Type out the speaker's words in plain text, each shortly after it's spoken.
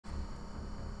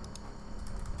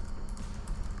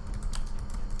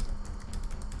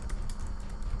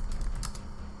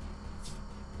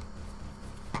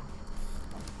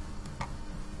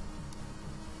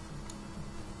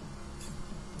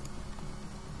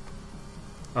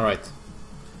Alright.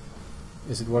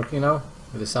 Is it working now?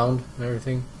 With the sound and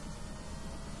everything?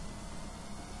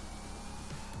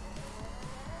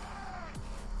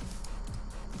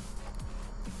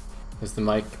 Is the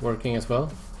mic working as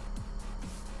well?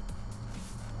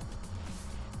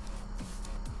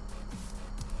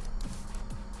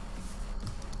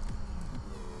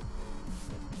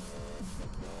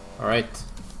 Alright.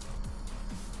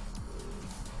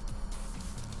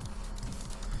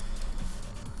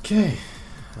 Okay.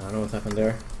 I don't know what happened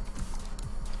there.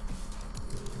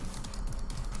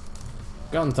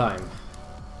 Gun time.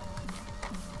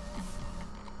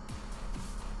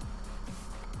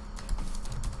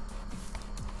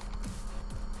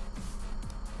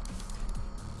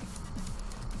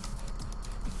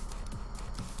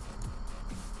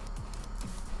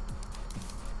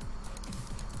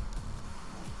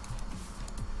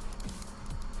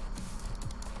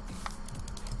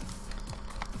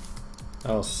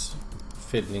 I was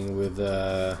fiddling with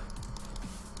the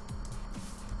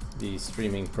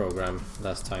streaming program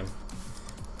last time.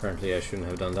 Apparently I shouldn't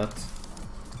have done that.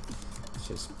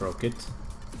 Just broke it.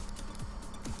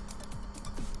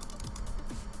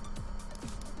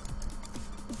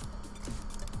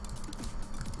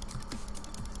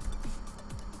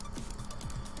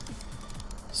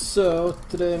 So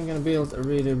today I'm gonna build a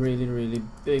really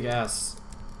big ass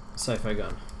sci-fi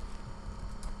gun.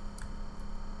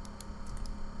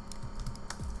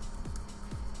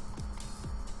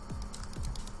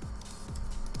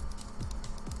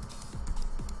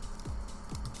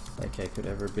 Like I could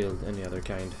ever build any other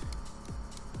kind.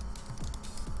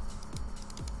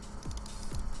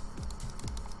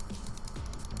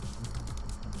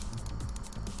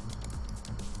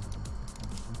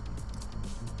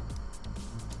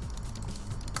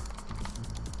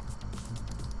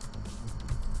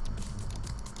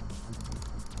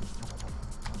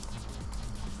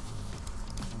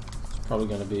 It's probably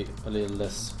going to be a little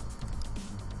less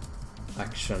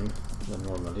action than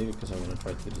normally, because I'm going to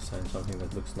try to design something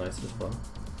that looks nice as well.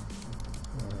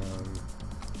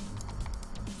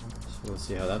 So we'll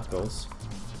see how that goes.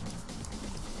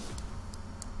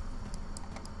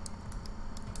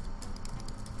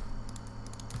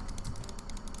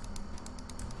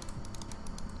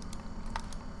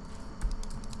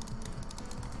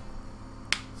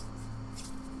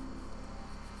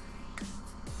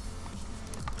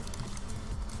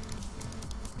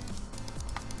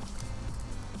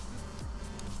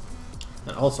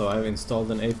 And also I've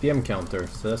installed an APM counter,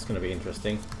 so that's going to be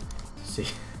interesting to see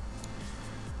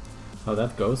how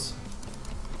that goes.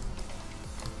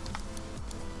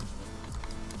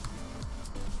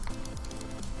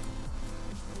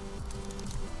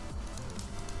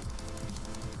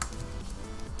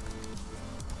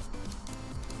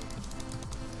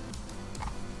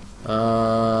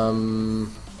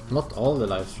 Not all the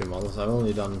live stream models. I've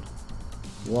only done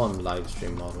one live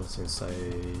stream model since I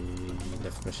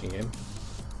left Machine Game,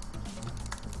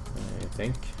 I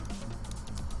think.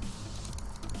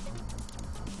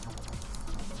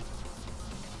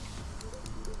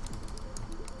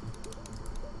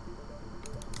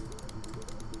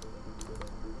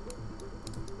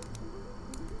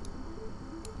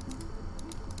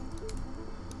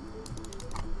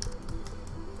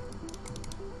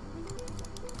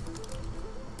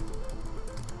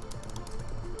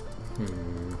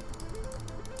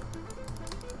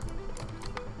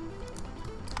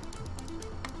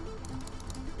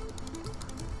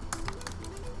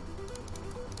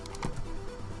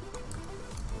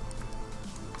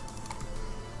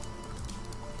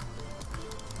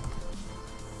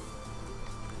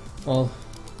 Well,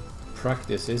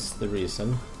 practice is the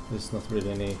reason. There's not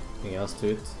really anything else to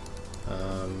it.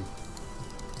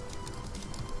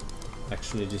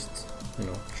 Actually just, you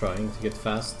know, trying to get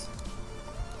fast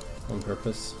on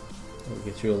purpose will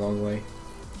get you a long way.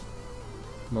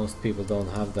 Most people don't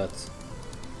have that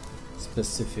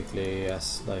specifically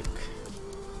as, like,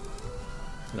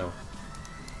 you know,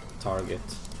 target.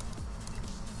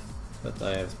 But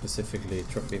I have specifically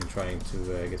been trying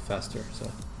to get faster,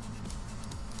 so.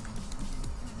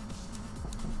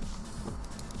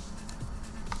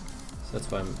 That's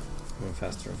why I'm going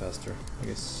faster and faster, I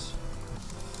guess.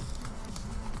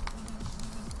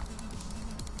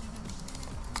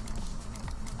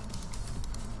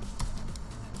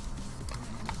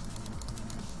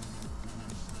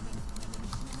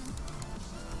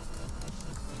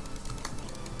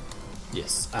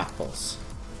 Yes, apples.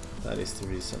 That is the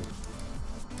reason.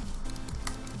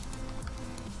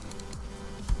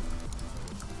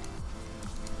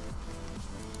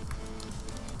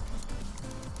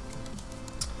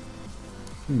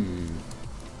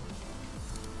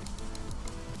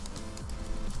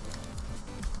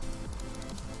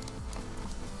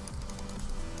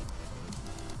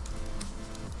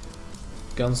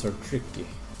 guns are tricky.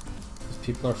 Because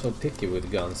people are so picky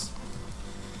with guns.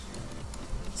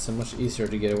 It's so much easier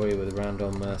to get away with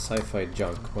random sci-fi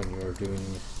junk when you're doing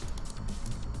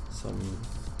some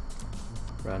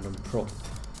random prop.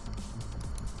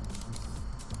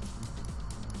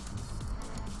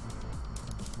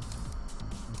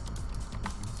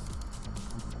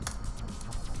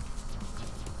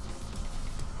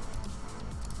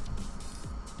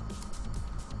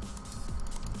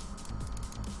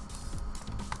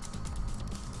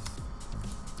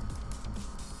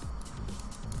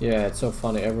 Yeah, it's so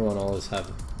funny. Everyone always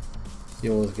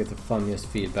you always get the funniest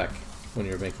feedback when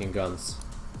you're making guns.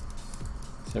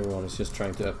 So everyone is just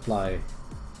trying to apply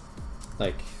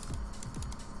like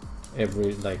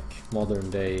every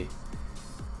modern day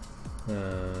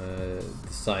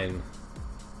design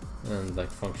and like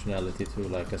functionality to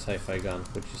like a sci-fi gun,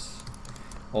 which is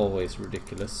always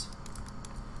ridiculous.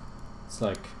 It's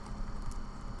like,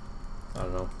 I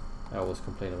don't know, I always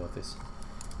complain about this,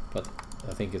 but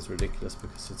I think it's ridiculous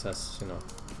because it says, you know,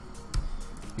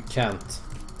 you can't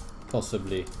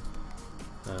possibly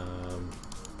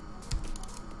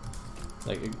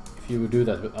like if you would do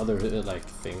that with other like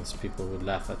things, people would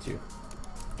laugh at you.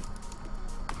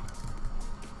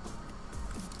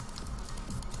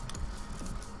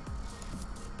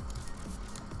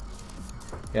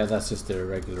 Yeah, that's just a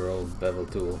regular old bevel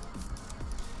tool.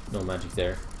 No magic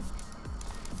there.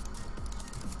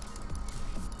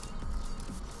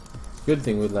 Good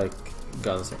thing with like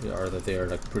guns are that they are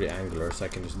like pretty angular, so I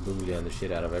can just boolean the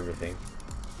shit out of everything.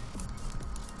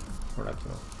 Or like, you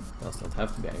know, guns don't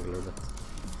have to be angular, but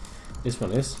this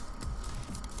one is.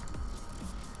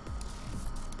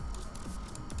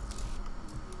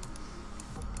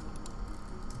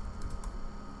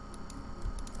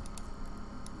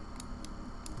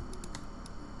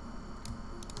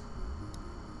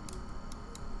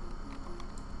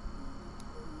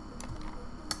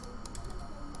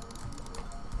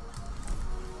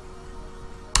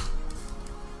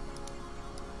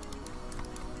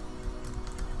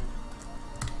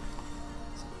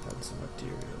 Some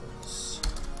materials.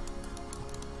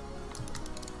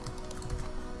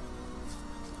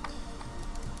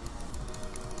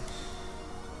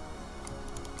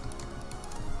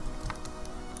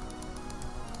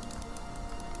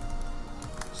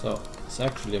 So this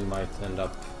actually might end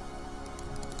up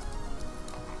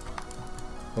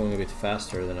going a bit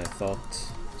faster than I thought,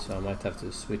 so I might have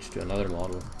to switch to another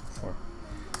model before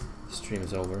the stream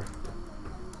is over.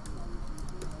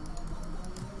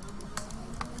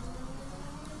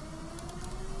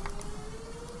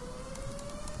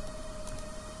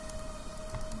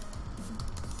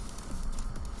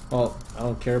 Well, I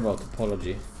don't care about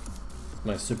topology. It's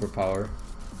my superpower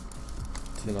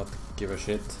to not give a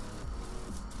shit.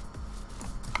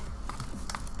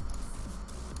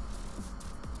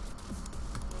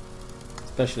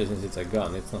 Especially since it's a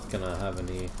gun, it's not gonna have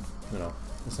any, you know,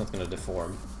 it's not gonna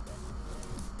deform.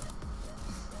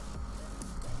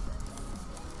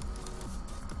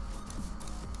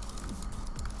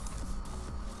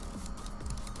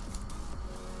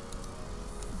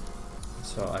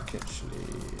 So I can actually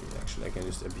I can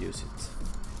just abuse it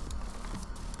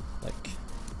like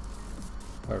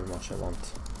however much I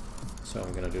want. So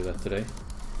I'm gonna do that today.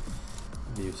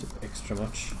 Abuse it extra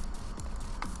much.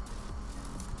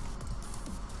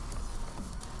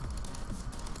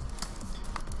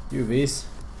 UVs.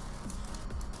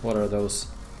 What are those?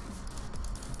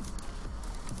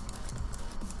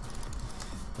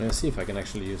 I'm gonna see if I can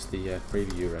actually use the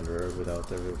preview renderer without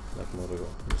the like model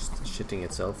just shitting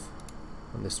itself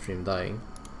on the stream dying.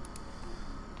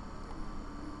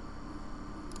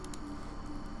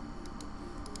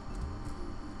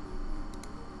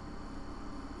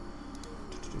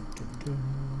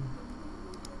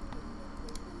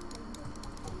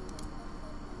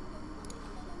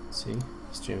 See,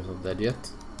 stream is not dead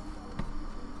yet.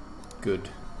 Good.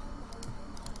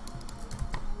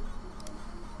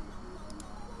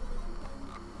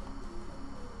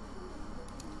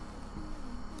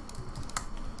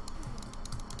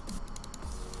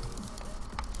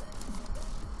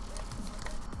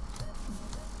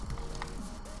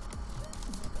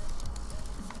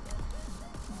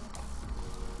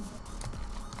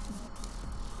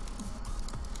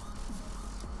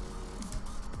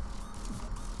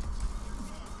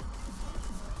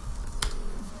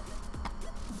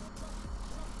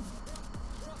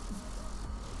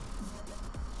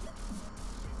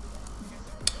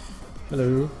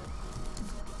 Hello.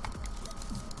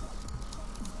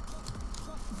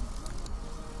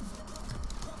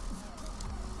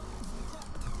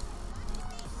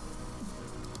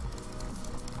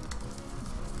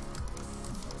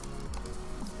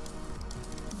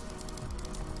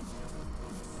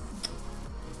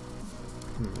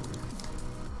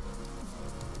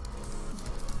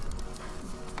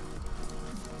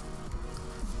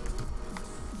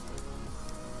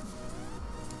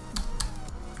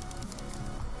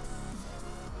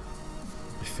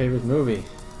 favorite movie?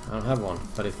 I don't have one,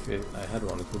 but if I had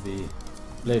one, it would be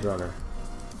Blade Runner.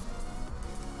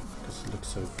 Because it looks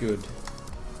so good.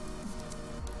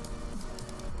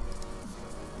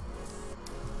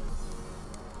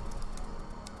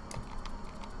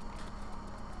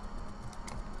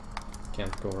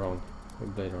 Can't go wrong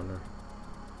with Blade Runner.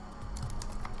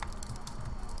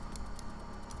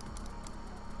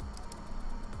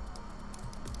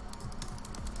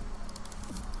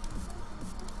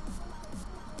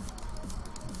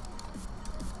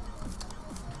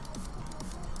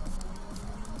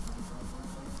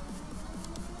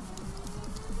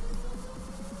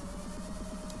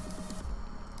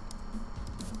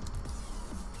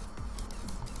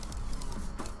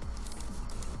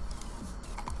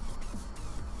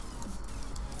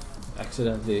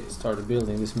 Accidentally started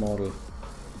building this model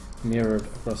mirrored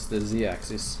across the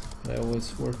z-axis. I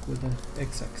always work with the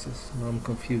x-axis. Now I'm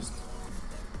confused.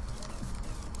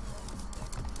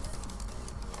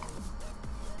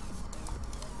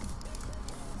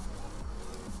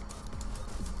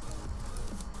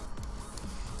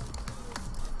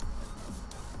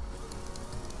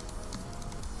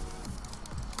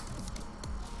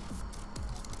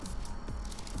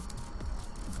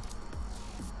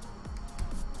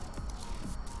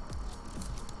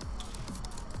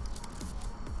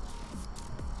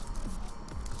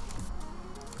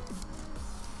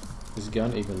 This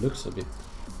gun even looks a bit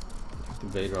like the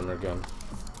Blade Runner gun.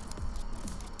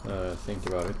 Think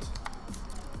about it.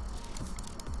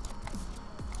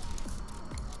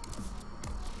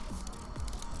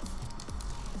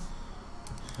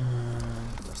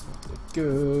 Does not look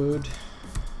good.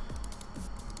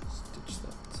 Stitch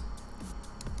that.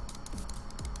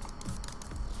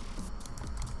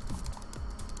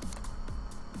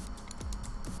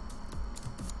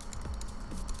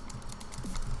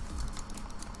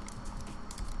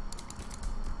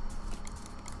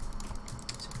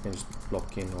 I can just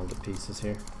block in all the pieces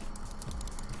here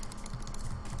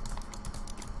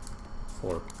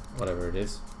for whatever it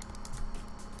is.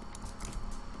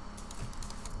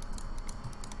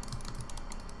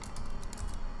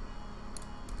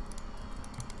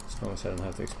 As long as I don't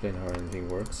have to explain how anything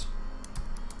works.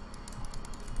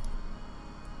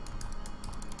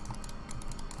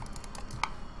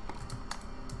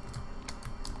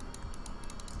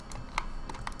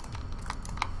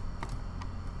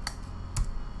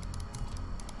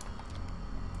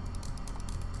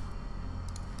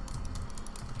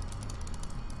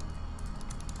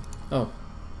 Oh,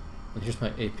 and here's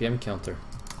my APM counter.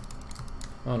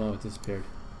 Oh no, it disappeared.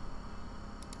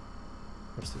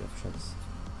 Where's the options?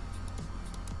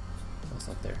 Oh, it's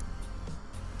not there.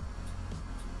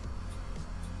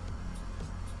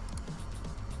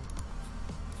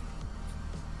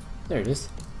 There it is.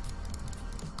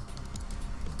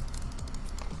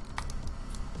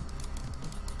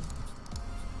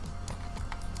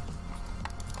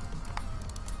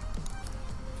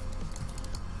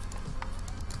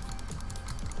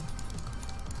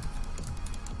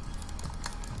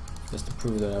 Just to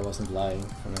prove that I wasn't lying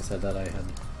when I said that I had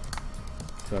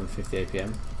 250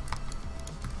 APM.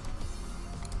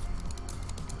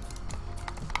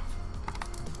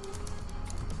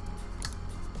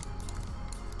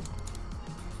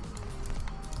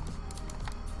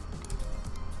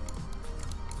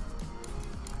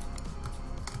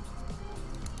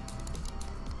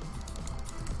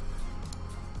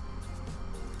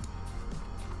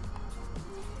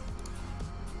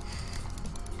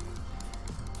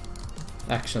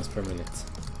 Actions per minute.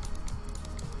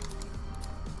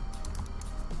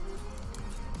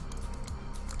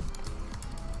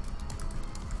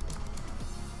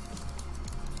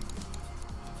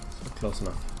 So close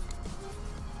enough.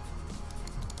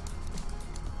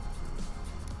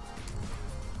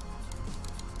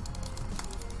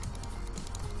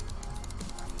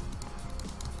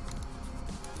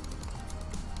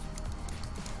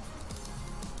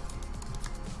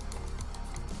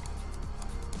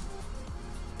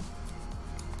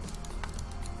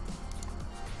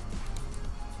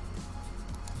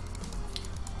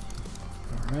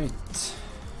 Right.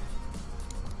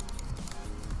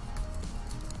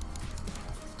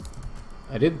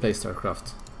 I did play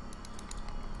StarCraft.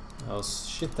 I was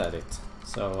shit at it.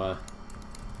 So,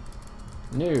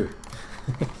 no.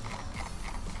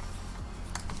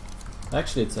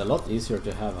 Actually, it's a lot easier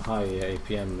to have a high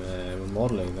APM when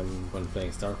modeling than when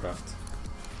playing StarCraft.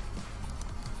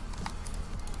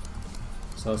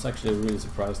 So I was actually really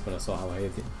surprised when I saw how high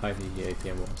the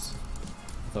APM was.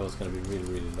 I thought it was going to be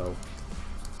really, really low.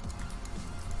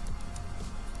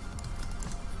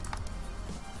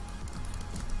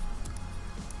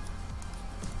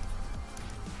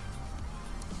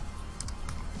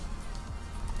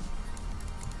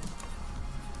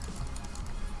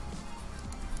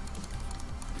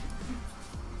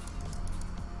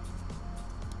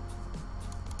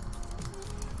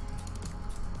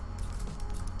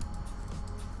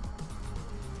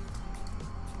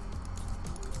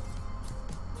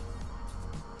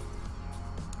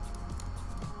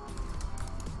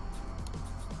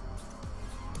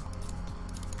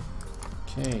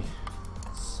 Okay,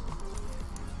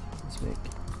 let's make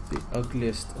the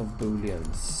ugliest of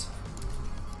booleans.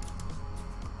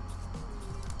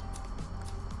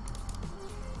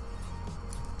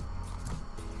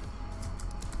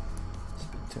 It's a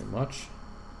bit too much.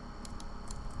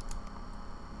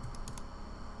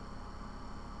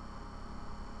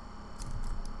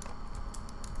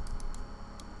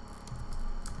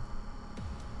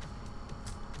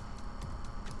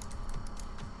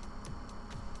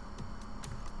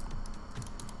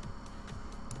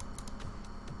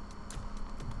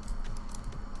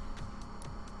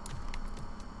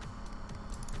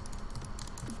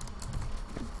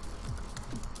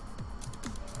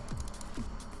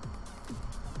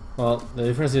 Well, the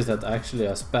difference is that actually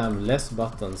I spam less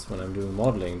buttons when I'm doing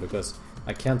modeling, because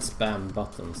I can't spam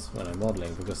buttons when I'm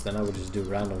modeling, because then I would just do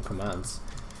random commands.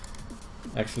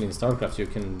 Actually in StarCraft you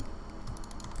can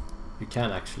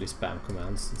actually spam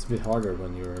commands. It's a bit harder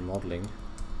when you're modeling,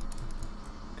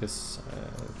 because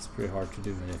it's pretty hard to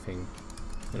do anything,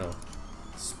 you know,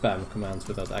 spam commands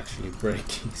without actually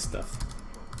breaking stuff.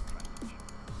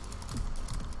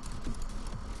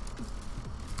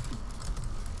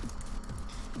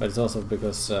 But it's also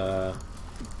because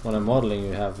when I'm modeling,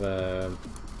 you have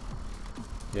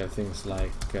things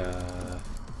like the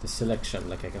selection.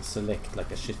 Like I can select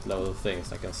like a shitload of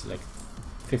things. I can select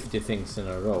 50 things in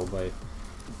a row by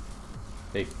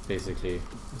basically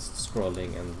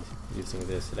scrolling and using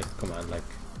the select command like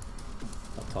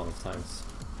a ton of times.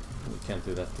 We can't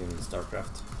do that in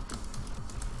StarCraft.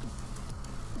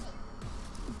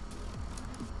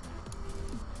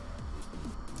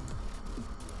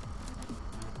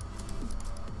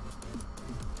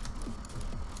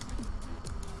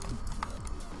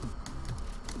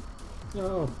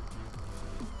 No.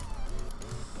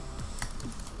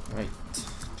 Right.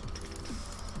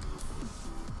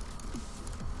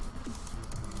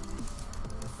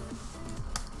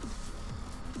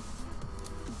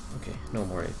 Okay, no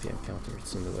more APM counter,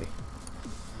 it's in the way.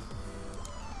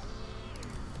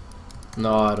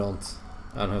 No, I don't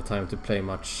have time to play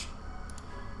much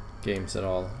games at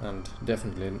all, and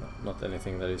definitely not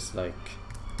anything that is like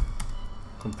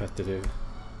competitive,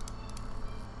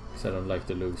 because I don't like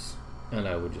to lose. And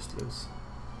I would just lose.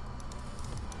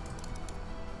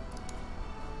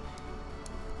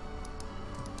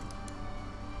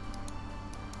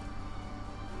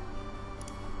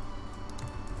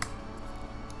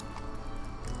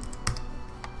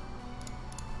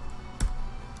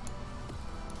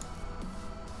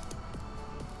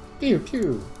 Pew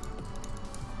pew!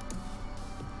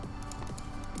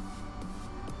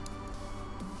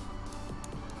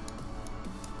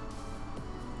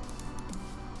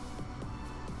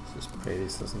 Pray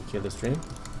this doesn't kill the stream.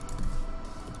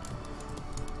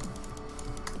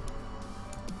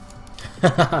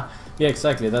 Yeah,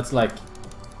 exactly. That's like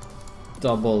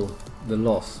double the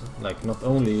loss. Like, not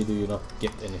only do you not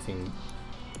get anything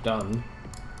done,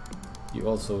 you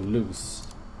also lose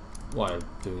while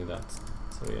doing that.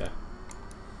 So yeah,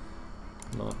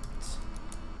 not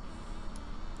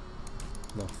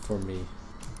for me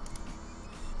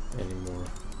anymore.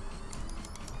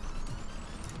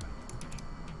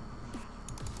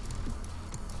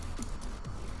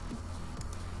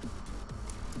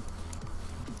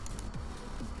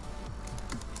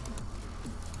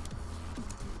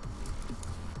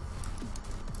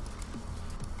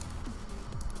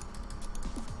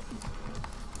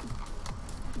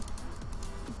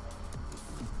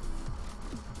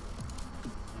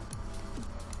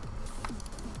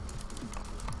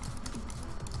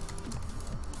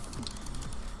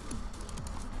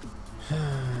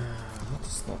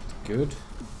 That's not good.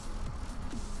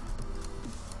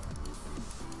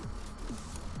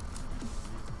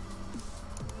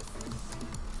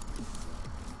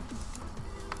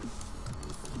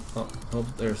 Oh, hope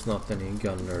there's not any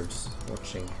gun nerds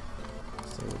watching,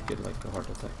 so they would get like a heart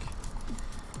attack.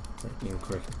 Like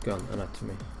incorrect gun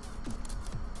anatomy.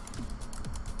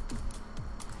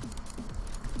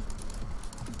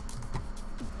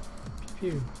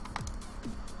 Pew.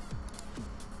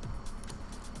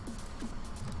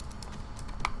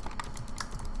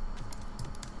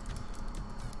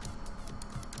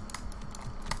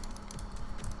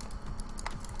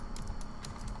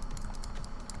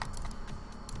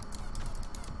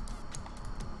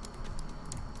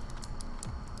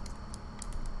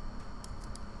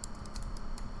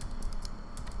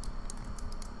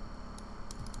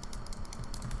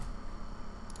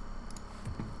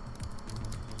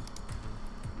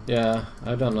 Yeah,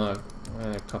 I've done a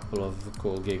couple of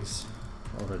cool gigs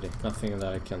already. Nothing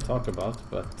that I can talk about,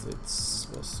 but it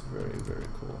was very, very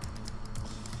cool.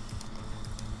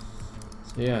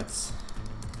 So yeah, it's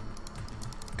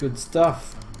Good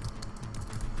stuff.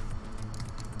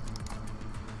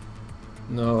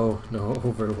 No, no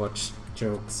Overwatch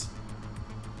jokes.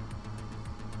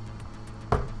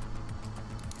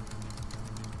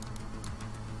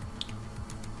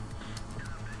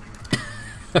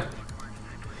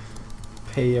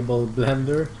 Payable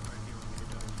blender?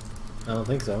 I don't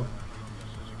think so.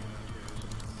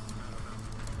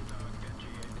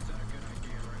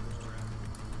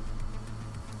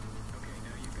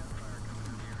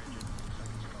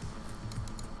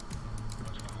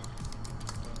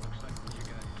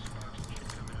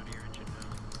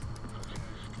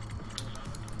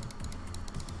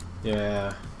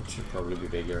 Yeah, it should probably be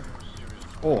bigger.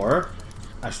 Or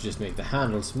I should just make the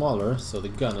handle smaller so the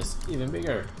gun is even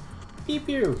bigger. Beep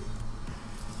you!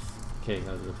 Okay,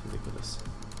 that looks ridiculous.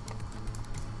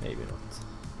 Maybe not.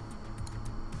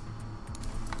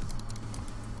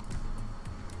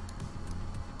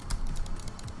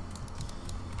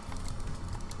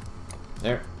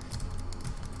 There.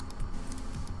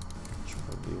 Should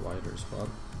probably be wider as well.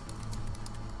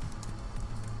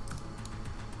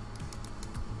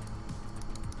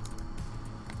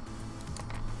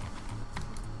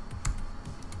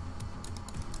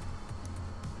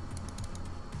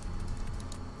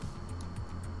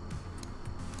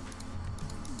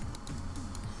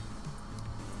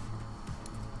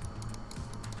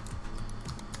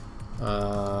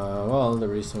 Well, the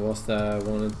reason was that I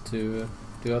wanted to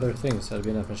do other things. I've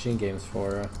been at machine games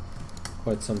for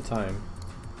quite some time,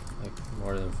 like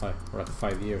more than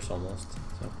 5 years almost.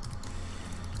 So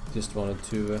just wanted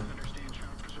to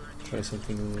try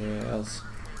something else.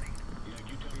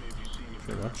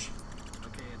 Pretty much.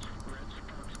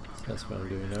 So that's what I'm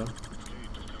doing now.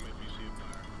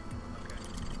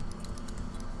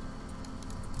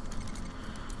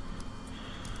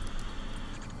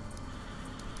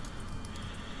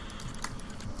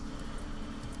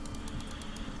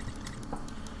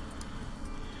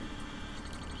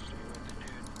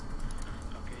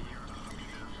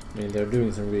 I mean, they're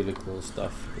doing some really cool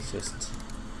stuff. It's just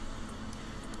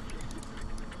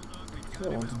I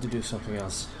wanted to do something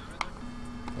else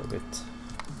for a bit.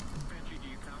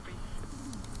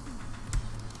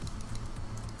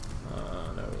 No,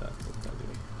 that would not do.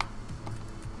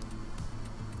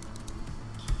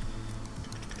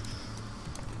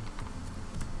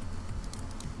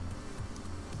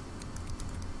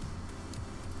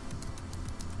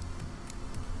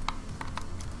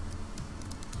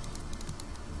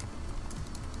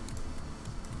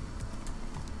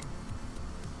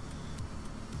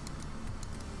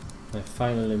 I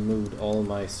finally moved all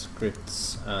my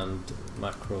scripts and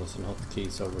macros and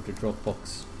hotkeys over to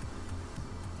Dropbox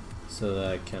so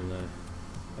that I can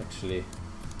actually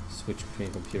switch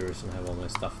between computers and have all my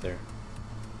stuff there.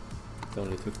 It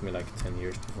only took me like 10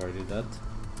 years before I did that.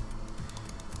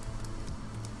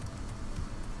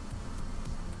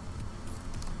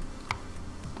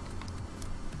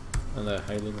 And I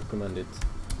highly recommend it.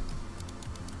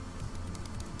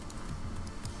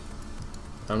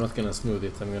 I'm not gonna smooth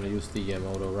it, I'm gonna use the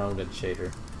Modo rounded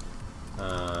shader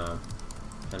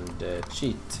and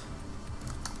cheat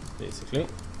basically,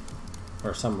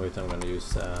 or some of it I'm gonna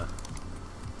use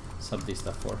sub-D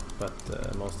stuff for,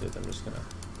 but most of it I'm just gonna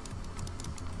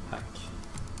hack.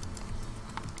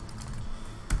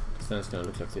 So then it's gonna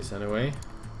look like this anyway.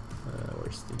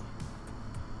 Where's the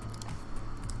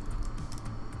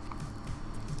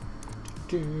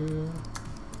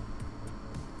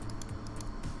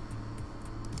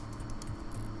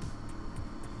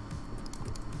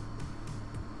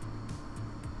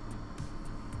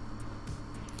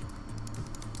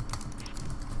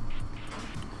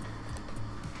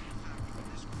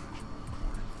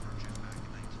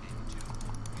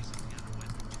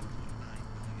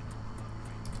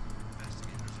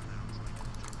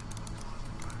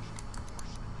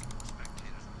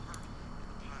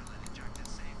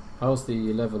How's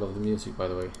the level of the music, by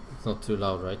the way? It's not too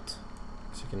loud, right?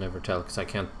 Because you can never tell, because I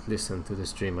can't listen to the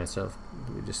stream myself.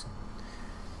 We just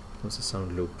it was a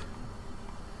sound loop.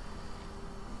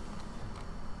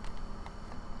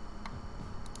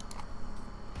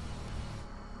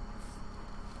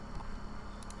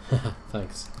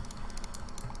 Thanks.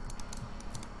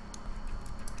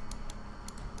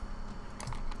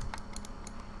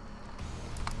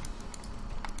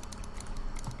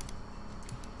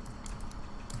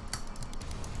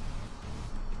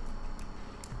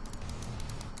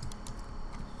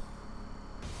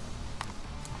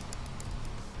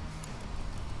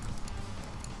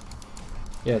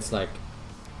 Yeah, it's like,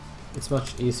 it's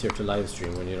much easier to live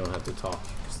stream when you don't have to talk,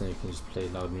 because then you can just play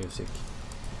loud music.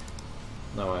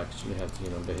 Now I actually have to,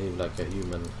 you know, behave like a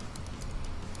human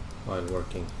while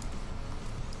working.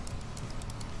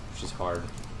 which is hard.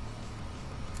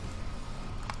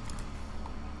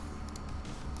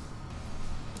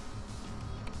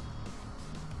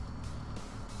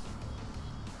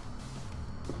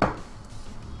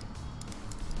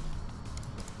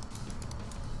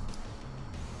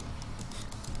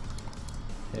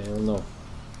 Hell no.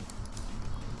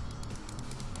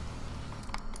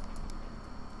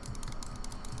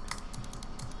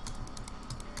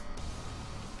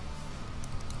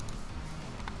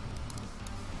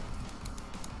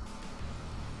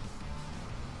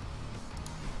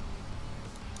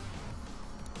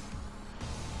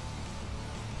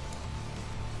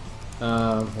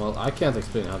 Well, I can't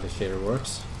explain how the shader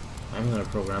works. I'm not a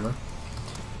programmer.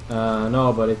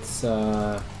 No, but it's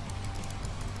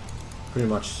pretty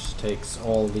much takes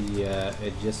all the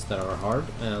edges that are hard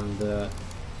and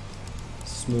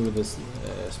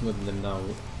smoothing them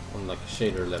down on like a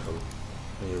shader level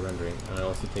when you're rendering, and it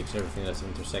also takes everything that's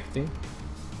intersecting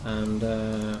and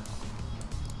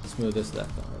smooth that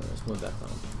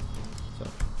down. So.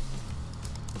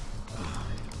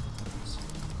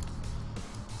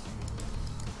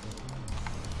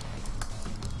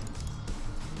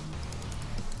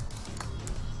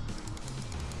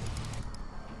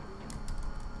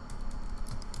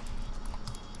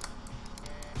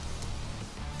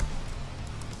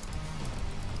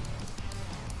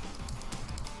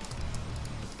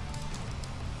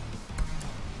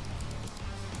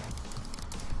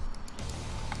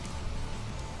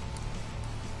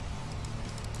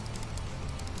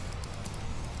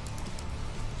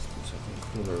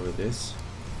 Cooler with this.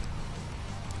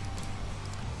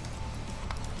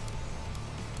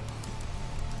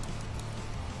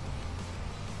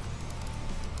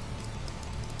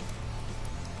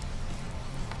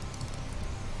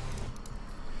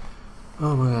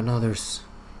 Oh my god, now there's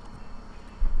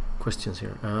questions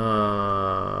here.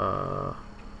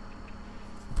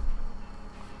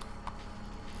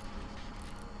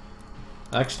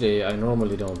 Actually, I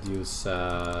normally don't use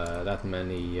that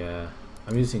many.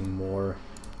 I'm using more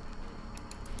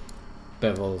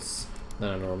bevels than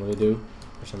I normally do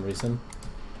for some reason,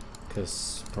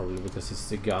 probably because it's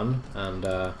the gun, and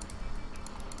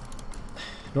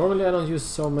normally I don't use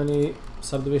so many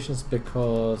subdivisions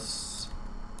because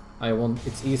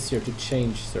it's easier to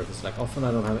change surface. Like often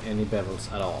I don't have any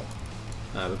bevels at all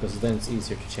because then it's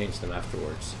easier to change them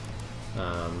afterwards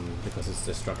because it's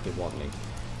destructive modeling.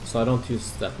 So I don't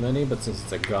use that many, but since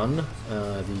it's a gun,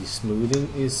 the smoothing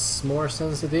is more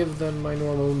sensitive than my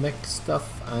normal mech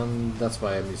stuff, and that's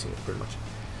why I'm using it pretty much.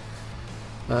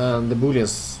 The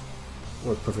booleans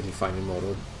work perfectly fine in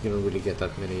Modo. You don't really get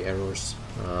that many errors.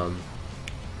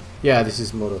 Yeah, this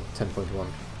is Modo 10.1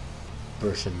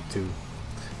 version 2.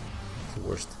 It's the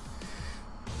worst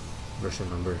version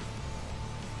number.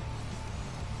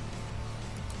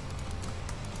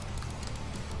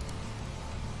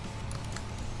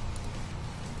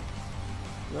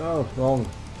 No, wrong.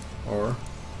 Or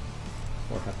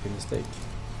happy mistake.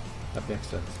 Happy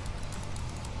accident.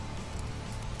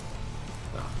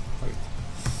 Ah, wait.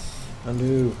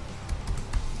 Undo.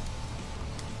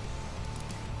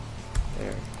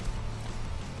 There.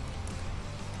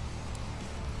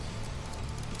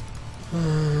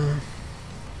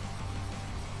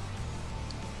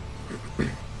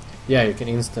 Yeah, you can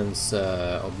instance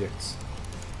objects.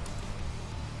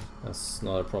 That's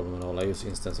not a problem at all. I use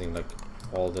instancing like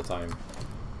all the time,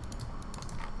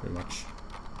 pretty much.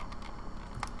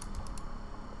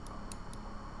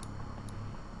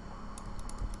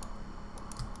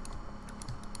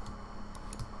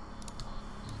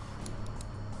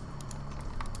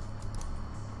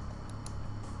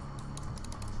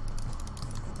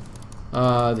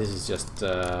 This is just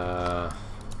I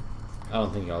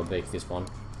don't think I'll bake this one,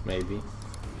 maybe.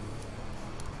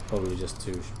 Probably just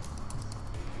to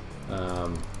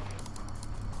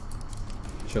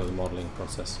show the modeling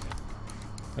process.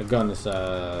 A gun is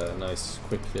a nice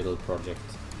quick little project.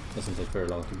 Doesn't take very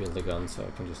long to build a gun, so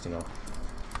I can just, you know,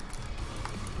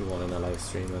 do one in a live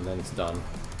stream and then it's done,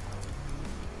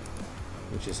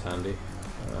 which is handy.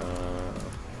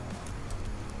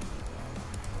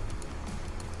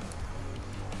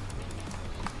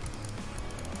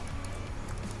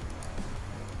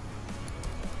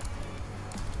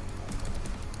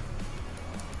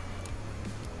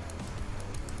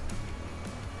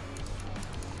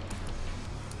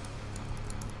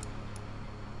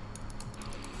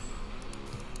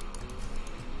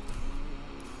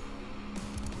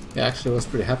 Yeah, actually I was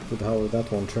pretty happy with how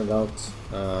that one turned out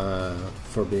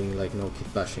for being like no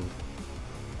kit bashing.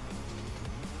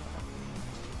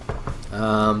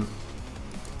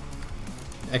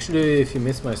 Actually, if you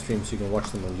miss my streams, you can watch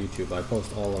them on YouTube. I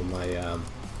post all of my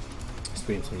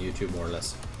streams on YouTube more or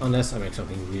less. Unless I make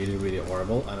something really, really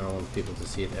horrible, I don't want people to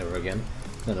see it ever again,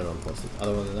 then I don't post it.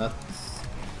 Other than that,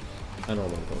 I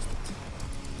normally post it.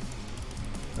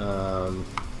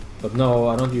 But no,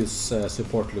 I don't use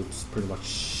support loops pretty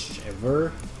much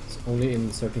ever. It's only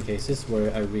in certain cases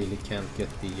where I really can't get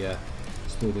the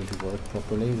smoothing to work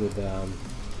properly with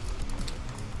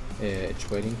edge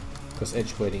weighting, because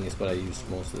edge weighting is what I use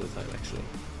most of the time actually.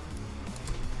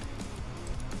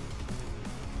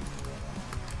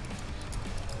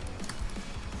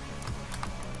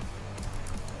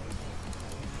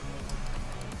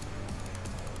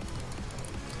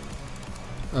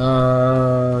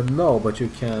 No, but you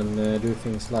can do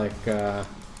things like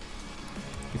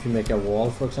if you make a wall,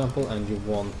 for example, and you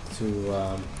want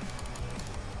to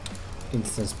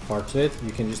instance parts of it,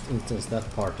 you can just instance that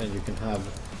part, and you can have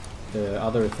the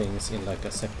other things in like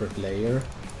a separate layer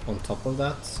on top of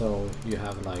that. So you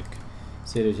have like,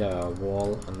 say that you have a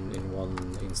wall, and in one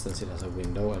instance it has a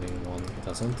window, and in one it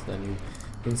doesn't. Then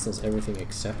you instance everything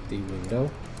except the window,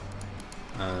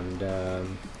 and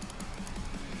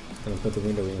put the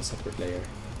window in a separate layer.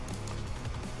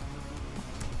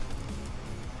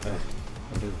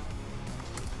 Undo.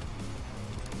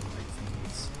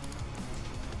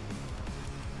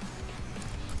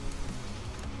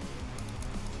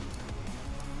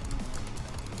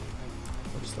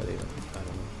 What is that even? I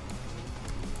don't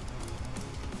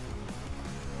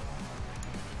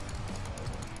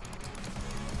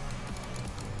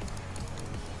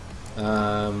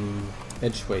know.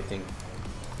 Edge weighting.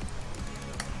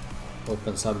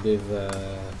 Open subdivs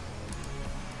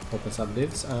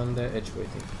and edge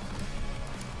weighting.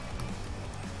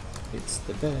 It's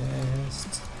the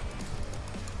best.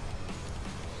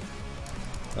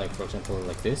 Like for example,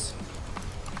 like this.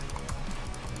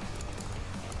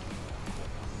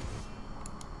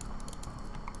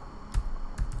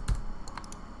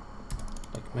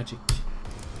 Like magic.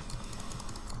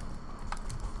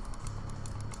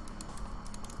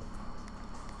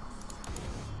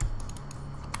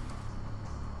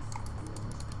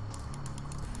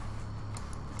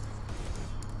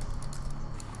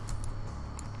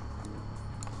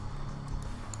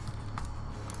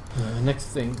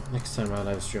 Next time I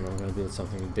live stream, I'm gonna build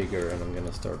something bigger, and I'm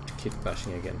gonna start kit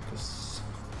bashing again, because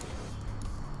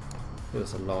it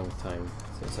was a long time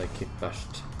since I kit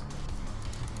bashed.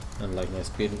 And like my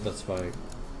speed, that's why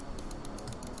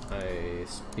my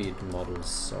speed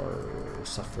models are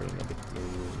suffering a bit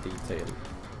in detail.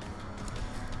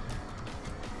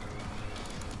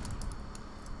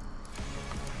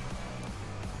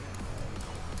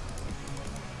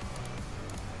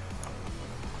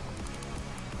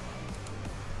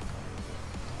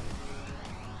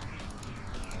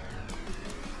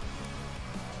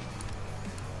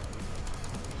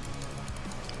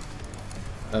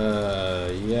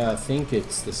 Yeah, I think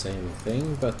it's the same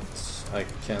thing, but I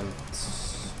can't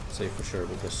say for sure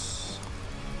because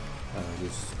I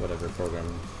use whatever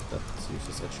program that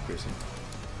uses edge creasing.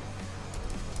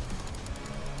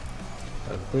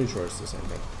 I'm pretty sure it's the same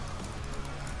thing.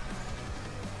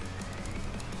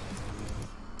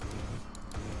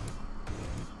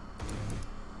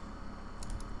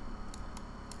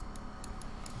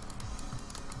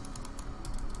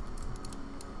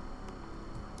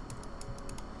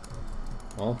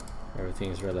 Well, everything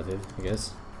is relative, I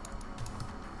guess.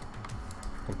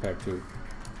 Compared to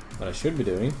what I should be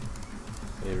doing,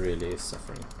 it really is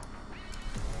suffering.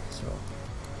 So,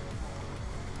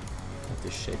 let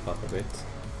this shape up a bit.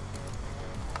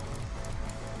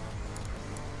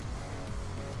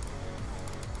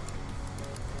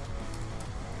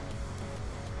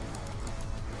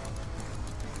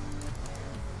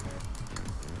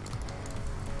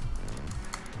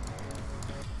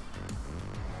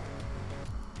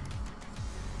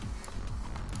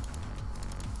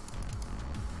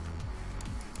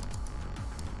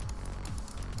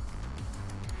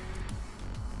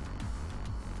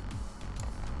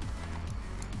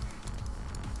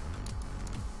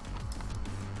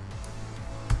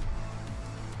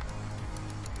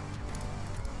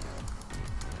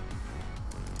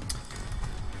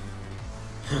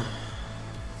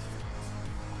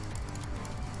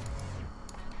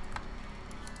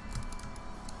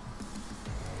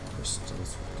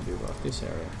 Questions what to do about this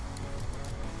area.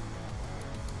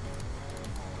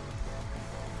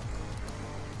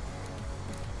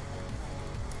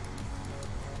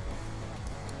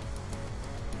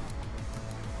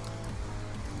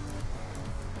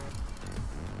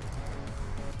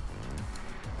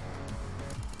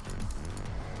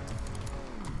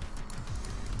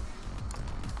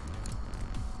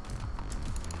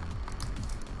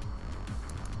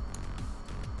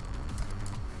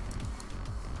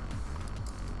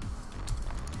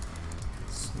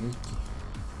 Sneaky.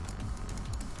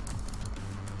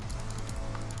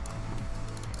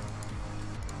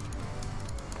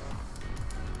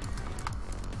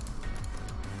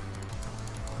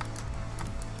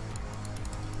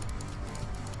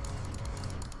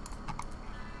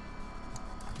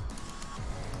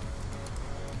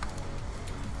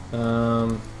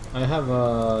 I have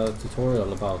a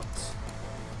tutorial about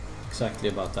exactly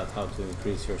about that, how to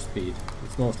increase your speed.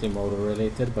 It's mostly motor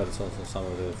related, but it's also some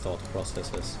of the thought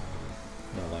processes.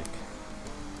 You know, like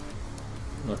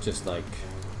not just like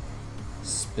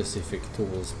specific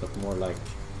tools, but more like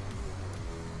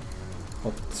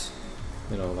what,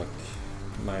 you know, like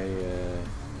my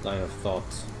line of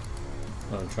thought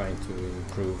when I'm trying to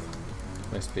improve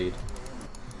my speed.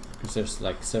 Because there's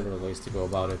like several ways to go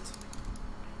about it.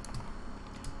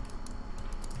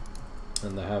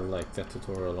 And I have like that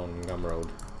tutorial on Gumroad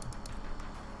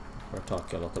where I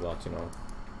talk a lot about, you know,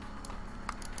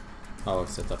 how I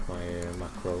set up my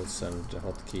macros and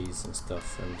hotkeys and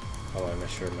stuff, and how I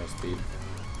measure my speed.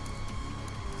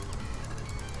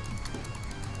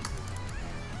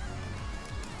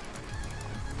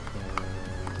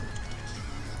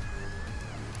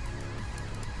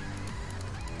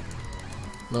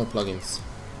 No plugins.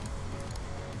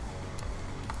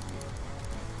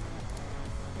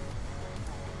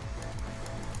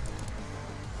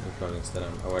 Plugins that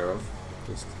I'm aware of, at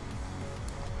least.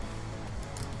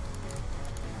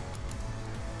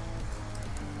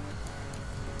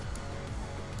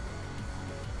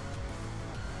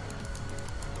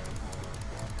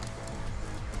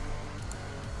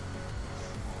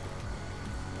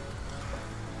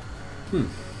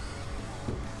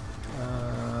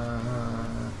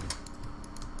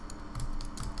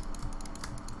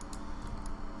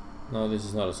 No, this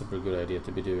is not a super good idea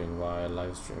to be doing while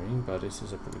live streaming, but this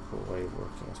is a pretty cool way of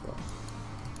working as well.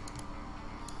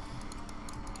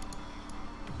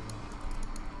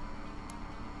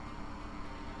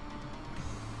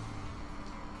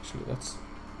 Actually, that's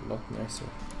a lot nicer.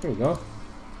 Here we go.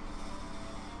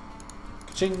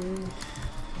 Ka-ching!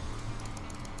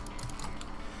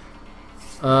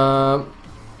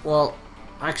 Well,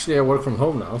 actually I work from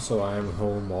home now, so I'm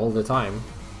home all the time.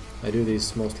 I do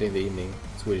this mostly in the evening,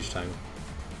 Swedish time.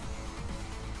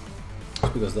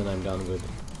 Because then I'm done with,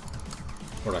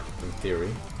 or like in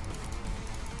theory,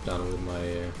 done with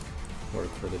my work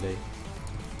for the day.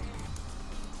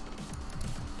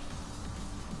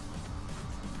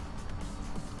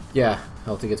 Yeah,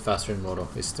 how to get faster in Modo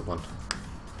is the one.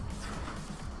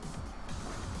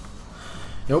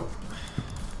 Nope.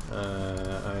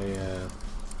 I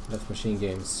left Machine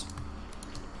Games.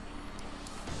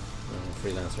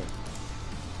 Freelancer.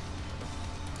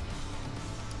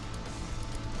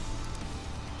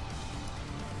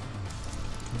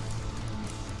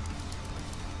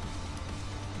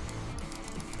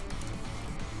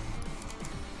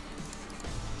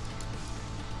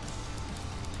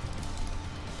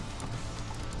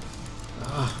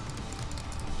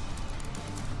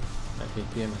 My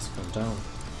BPM has gone down.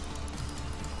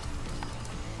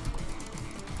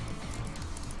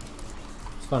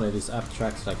 Funny, this app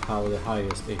tracks like how the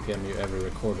highest APM you ever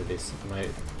recorded is, and I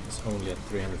was only at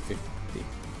 350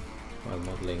 while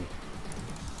modeling.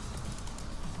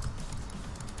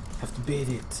 Have to beat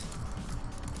it.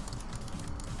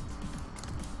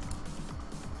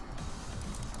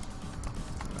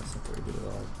 That's not very good at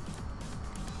all.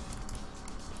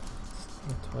 It's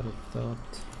not what I thought.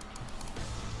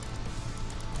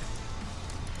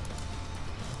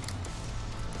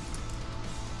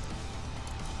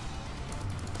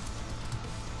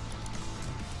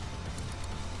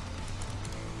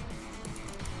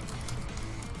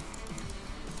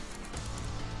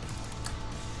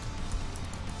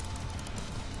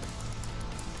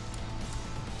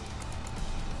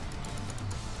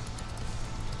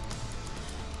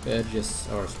 The edges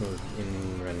are smooth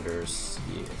in renders,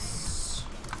 yes.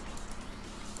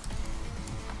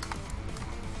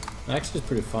 Actually, it's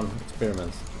pretty fun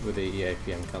experiment with the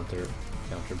EIPM counter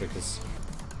because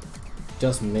it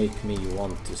does make me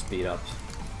want to speed up.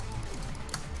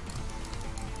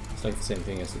 It's like the same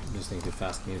thing as listening to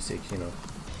fast music, you know.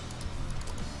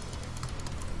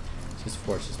 It just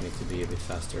forces me to be a bit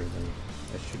faster than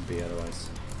I should be otherwise.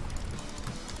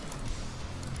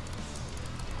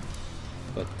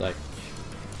 But like,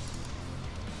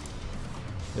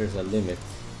 there's a limit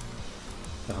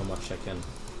to how much I can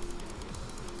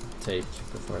take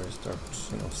before I start,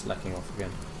 you know, slacking off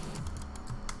again.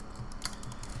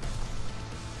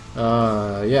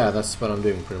 Yeah, that's what I'm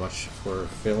doing pretty much for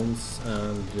films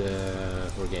and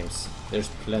for games. There's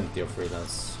plenty of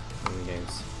freelance in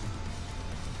games.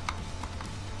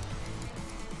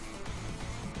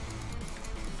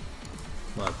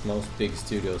 like most big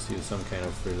studios use some kind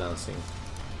of freelancing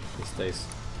these days.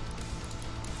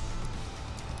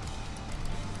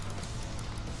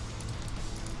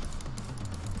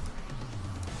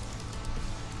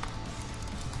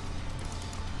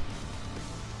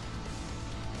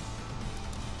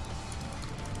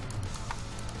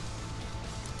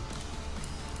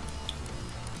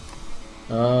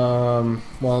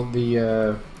 Well,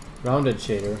 the rounded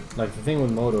shader, like the thing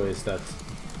with Modo is that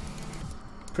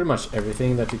pretty much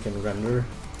everything that you can render,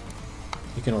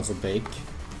 you can also bake.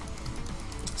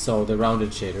 So the rounded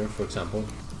shader, for example,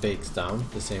 bakes down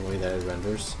the same way that it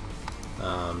renders.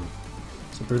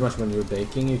 So pretty much when you're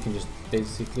baking, you can just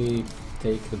basically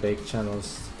take the bake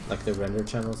channels, like the render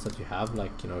channels that you have,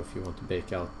 like, you know, if you want to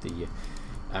bake out the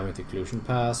ambient occlusion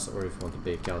pass, or if you want to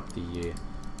bake out the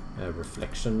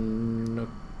reflection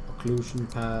occlusion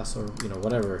pass, or, you know,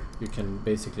 whatever, you can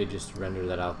basically just render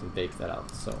that out and bake that out.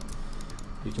 So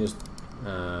you can just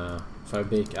if I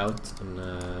bake out and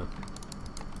I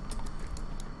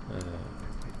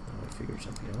figured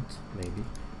something out, maybe.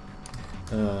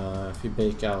 If you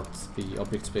bake out the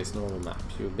object space normal map,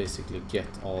 you basically get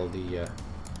all the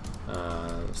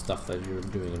stuff that you're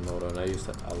doing in Modo, and I use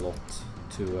that a lot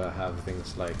to have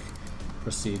things like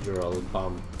procedural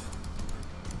bump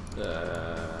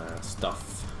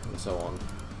stuff and so on.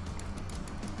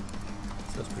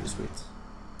 So that's pretty sweet.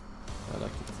 I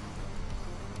like it.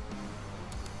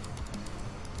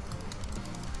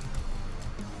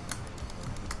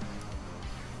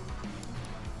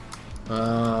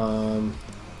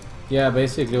 Yeah,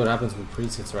 basically what happens with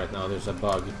presets right now, there's a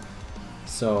bug.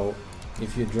 So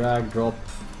if you drag drop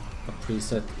a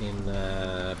preset in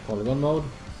polygon mode,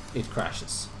 it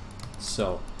crashes.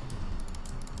 So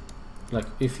like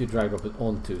if you drag drop it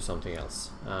onto something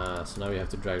else, so now you have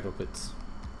to drag drop it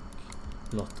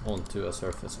not onto a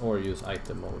surface, or use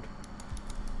item mode,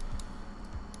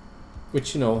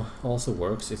 which, you know, also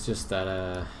works. It's just that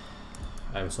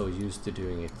I'm so used to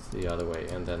doing it the other way,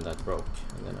 and then that broke,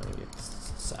 and then I get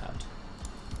sad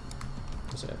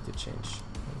because I have to change,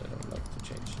 and I don't like to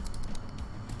change.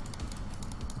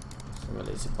 So I'm a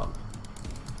lazy bum.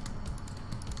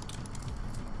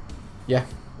 Yeah,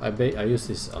 I use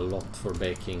this a lot for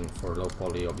baking for low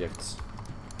poly objects,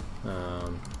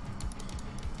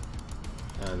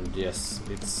 and yes,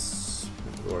 it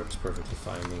works perfectly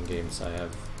fine in games I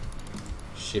have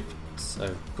shipped.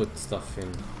 I've put stuff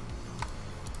in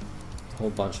a whole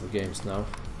bunch of games now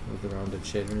with the rounded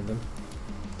shader in them.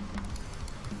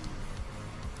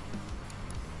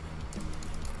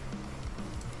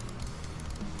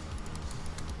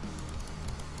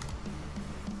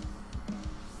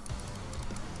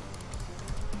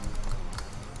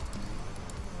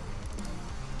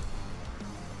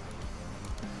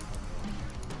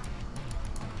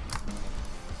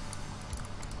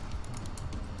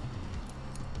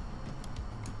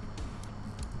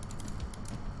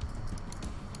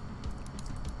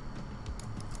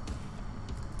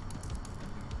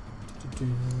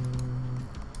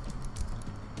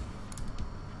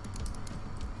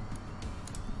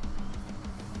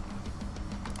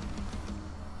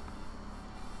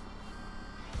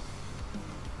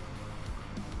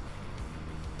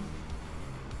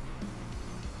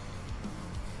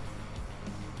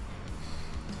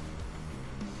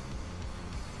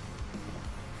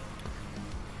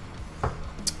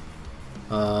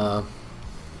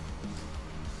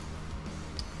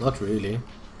 Not really.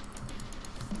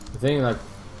 The thing, like,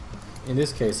 in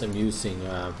this case I'm using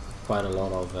quite a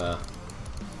lot of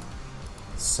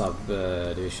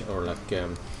subdivision or like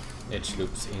edge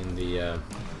loops in the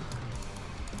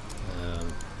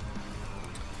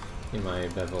in my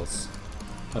bevels,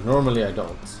 but normally I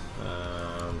don't.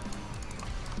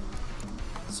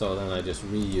 So then I just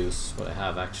reuse what I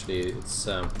have. Actually, it's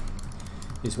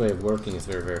this way of working is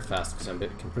very, very fast because I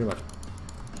can pretty much.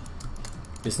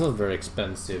 It's not a very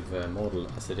expensive model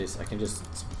as it is. I can just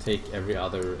take every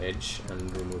other edge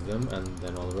and remove them, and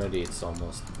then already it's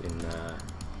almost in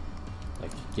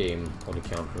like game poly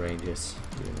count ranges,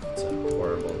 even if it's a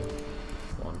horrible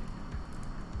one.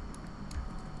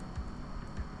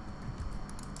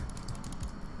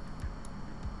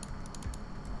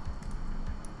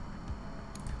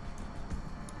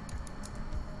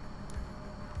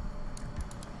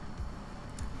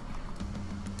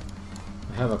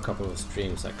 I have a couple of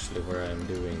streams actually where I'm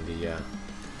doing the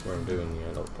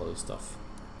low poly stuff.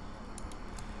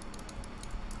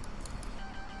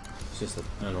 It's just that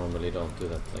I normally don't do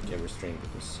that like every stream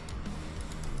because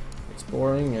it's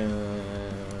boring and I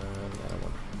don't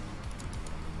want.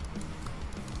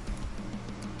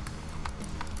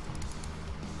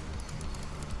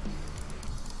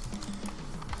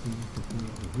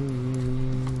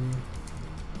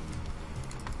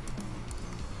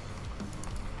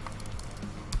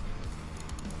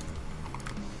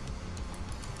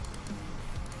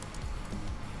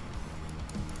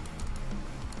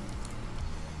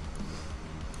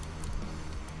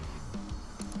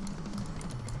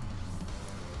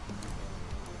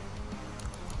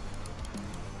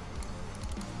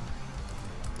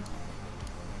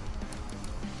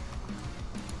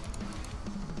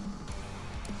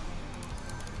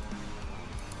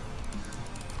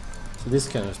 So this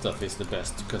kind of stuff is the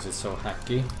best because it's so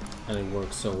hacky and it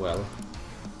works so well.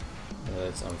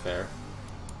 It's unfair.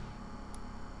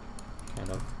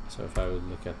 Kind of. So if I would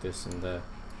look at this in the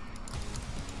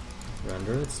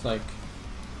render, it's like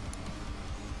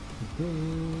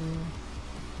kind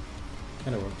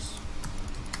of works.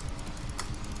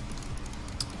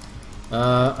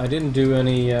 I didn't do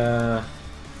any of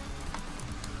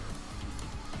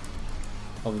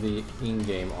the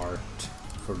in-game art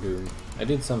for Doom. I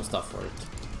did some stuff for it,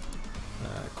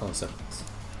 concept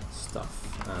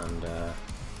stuff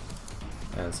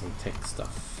and some tech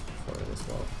stuff for it as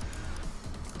well.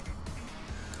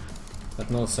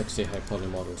 But no sexy high poly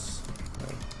models. No.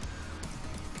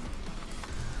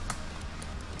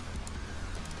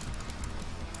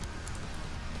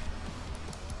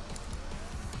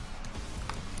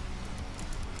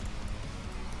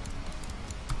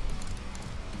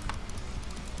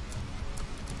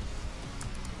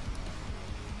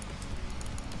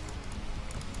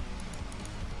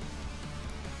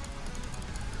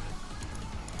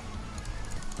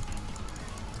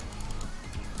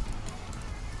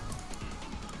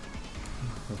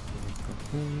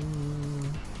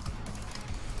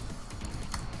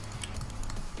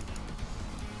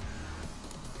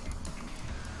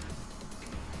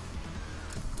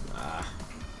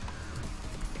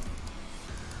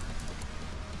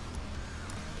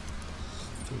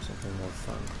 Do something more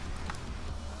fun.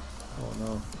 Oh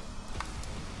no.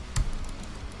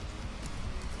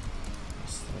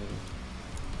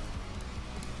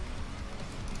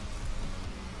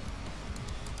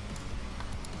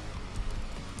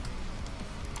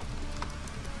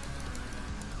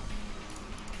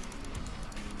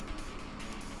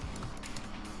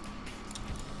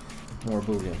 More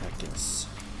Boolean hackings.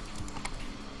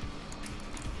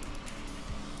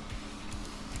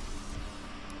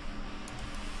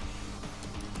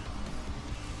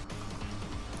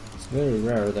 It's very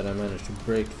rare that I manage to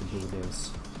break the Booleans.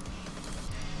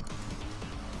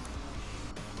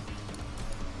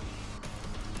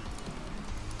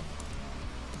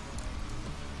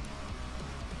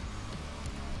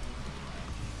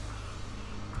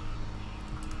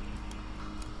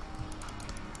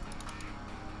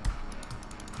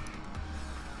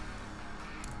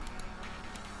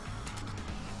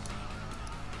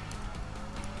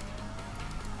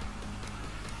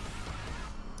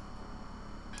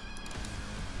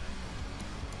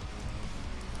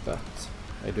 But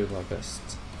I do my best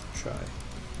to try.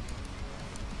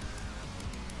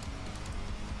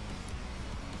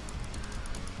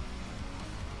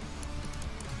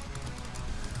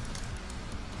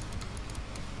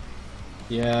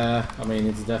 Yeah, I mean,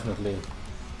 it's definitely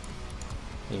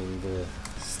in the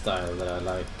style that I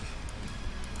like.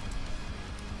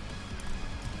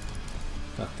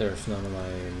 But there's none of my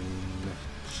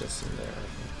meshes in there, I think.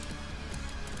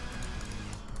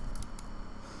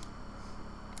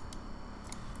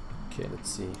 Okay, let's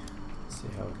see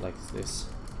how it likes this.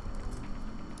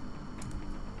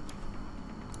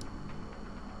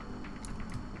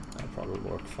 That'll probably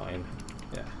work fine.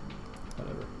 Yeah,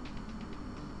 whatever.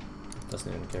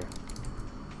 Doesn't even care.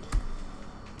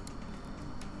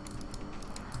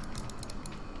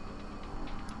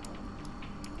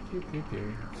 Pew pew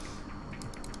pew.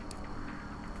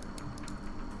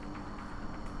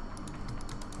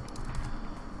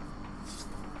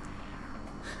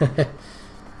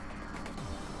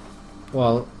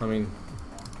 Well, I mean,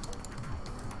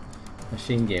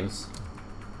 machine games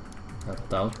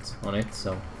helped out on it,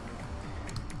 so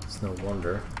it's no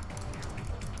wonder.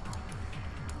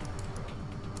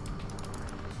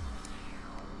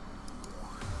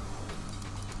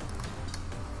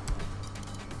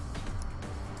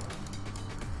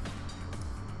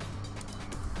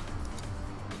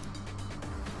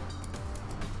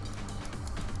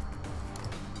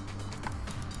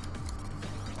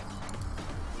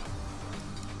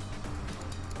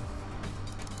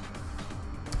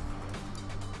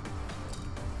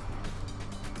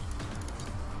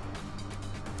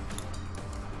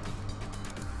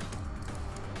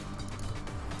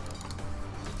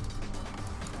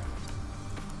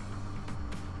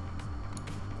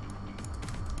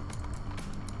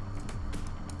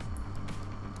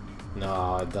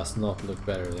 No, it does not look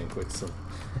better than Quixel.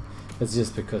 It's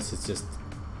just because it's just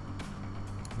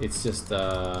you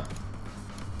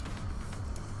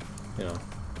know,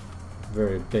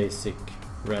 very basic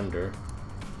render.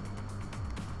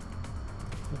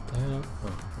 What the hell?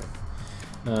 Oh,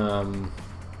 right.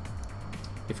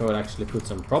 If I would actually put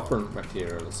some proper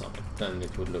materials on it, then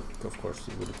it would look, of course,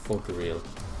 it would look photoreal,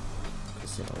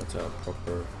 because you know it's a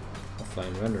proper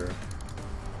offline renderer.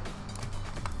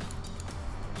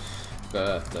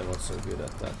 but I'm not so good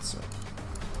at that, so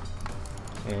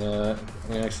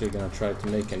I'm actually gonna try to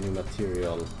make a new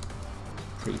material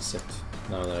preset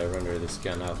now that I render this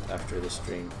gun out after the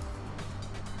stream.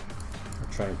 I'm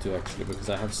trying to actually, because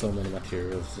I have so many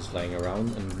materials just lying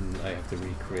around and I have to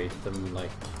recreate them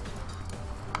like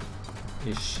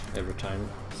ish every time,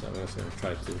 so I'm just gonna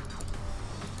try to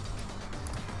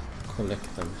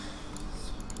collect them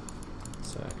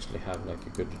so I actually have like a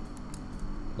good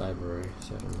library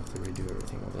so I don't have to redo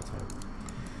everything all the time.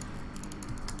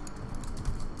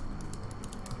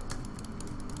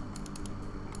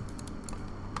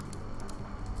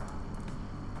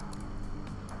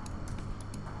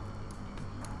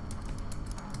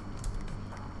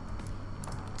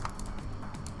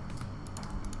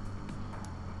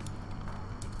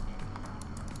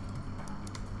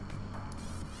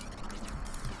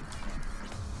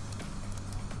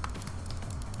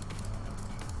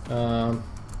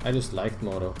 I just liked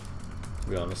Moto, to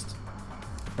be honest,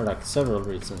 for like several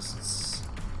reasons.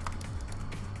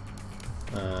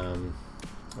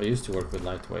 I used to work with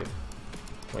Lightwave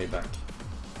way back,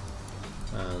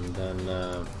 and then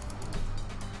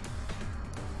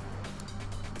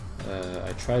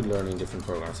I tried learning different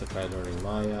programs. I tried learning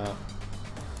Maya.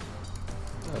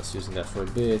 I was using that for a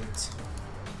bit,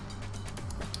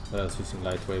 but I was using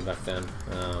Lightwave back then.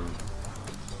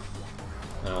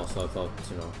 And also I thought,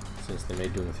 you know, since they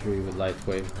made Doom 3 with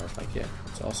Lightwave, I was like, yeah,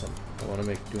 it's awesome. I want to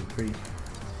make Doom 3.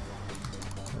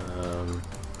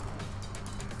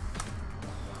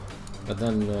 But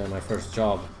then my first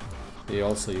job, they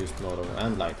also used Moto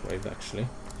and Lightwave actually.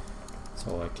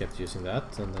 So I kept using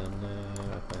that, and then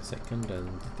at my second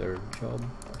and third job,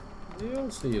 they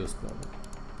also used Moto.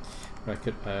 I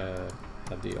could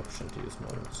have the option to use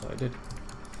Moto, so I did.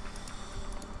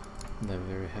 And I'm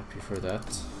very happy for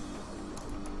that.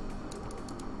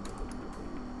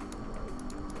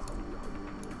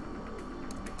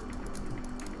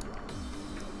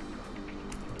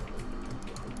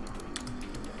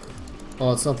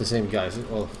 Well, it's not the same guys.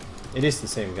 Well, it is the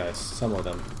same guys, some of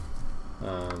them.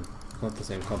 Not the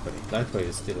same company. Lightwave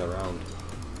is still around.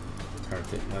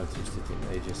 Apparently, I haven't used it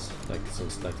in ages. Like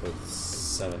since Lightwave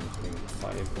 7.5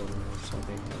 or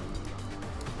something.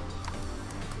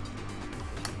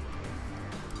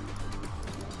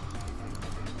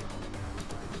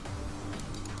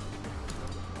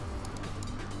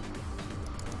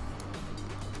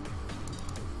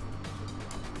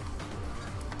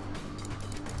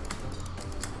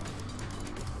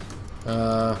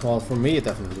 Well, for me it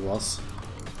definitely was.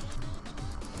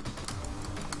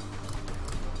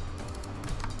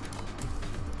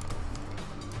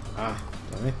 Ah,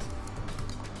 damn it.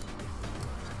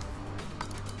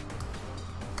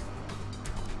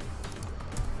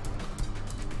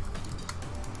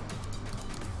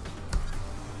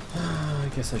 I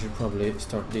guess I should probably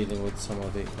start dealing with some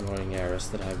of the annoying errors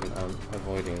that I've been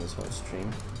avoiding this whole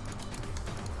stream.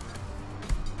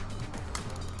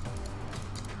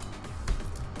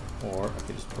 Or I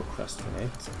could just procrastinate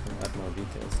and add more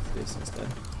details to this instead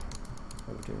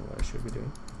of doing what I should be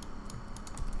doing.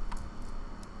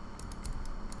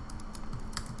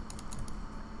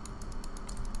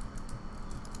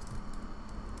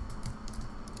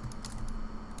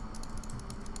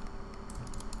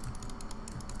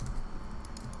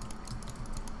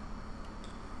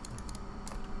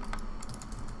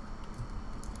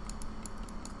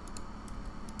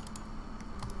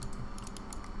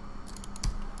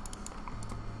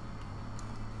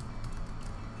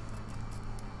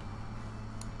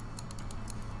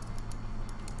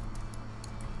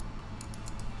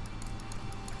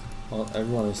 Well,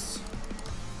 everyone is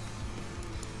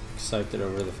excited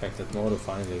over the fact that Moto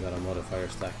finally got a modifier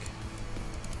stack.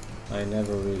 I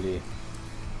never really,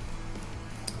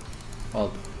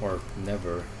 well, or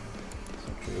never, it's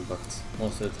not true, but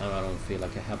most of the time I don't feel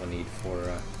like I have a need for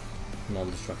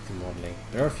non-destructive modeling.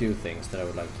 There are a few things that I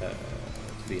would like to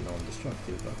be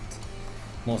non-destructive, but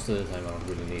most of the time I don't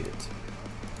really need it.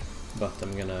 But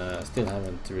I'm gonna, still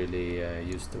haven't really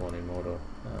used the one in Moto.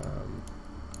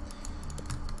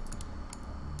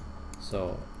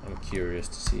 So I'm curious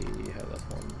to see how that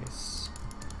one is.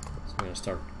 So I'm gonna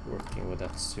start working with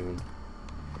that soon.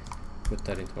 Put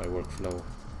that into my workflow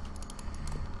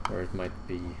where it might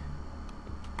be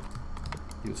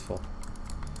useful.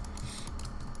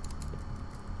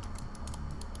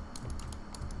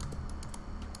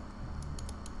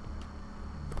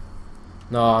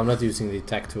 No, I'm not using the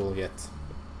tac tool yet.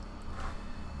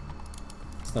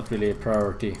 It's not really a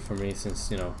priority for me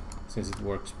since, you know, since it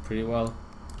works pretty well.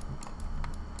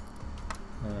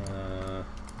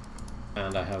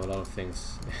 And I have a lot of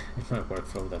things in my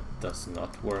workflow that does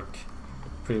not work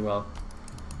pretty well.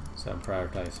 So I'm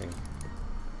prioritizing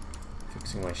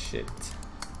fixing my shit.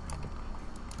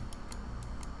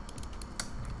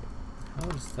 How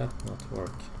does that not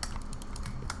work?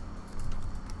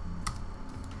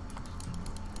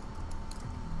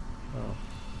 Oh.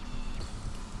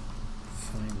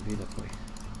 Fine, be that way.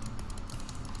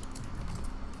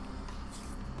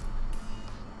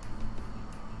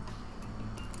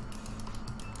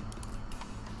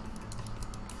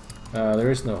 There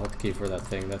is no hotkey for that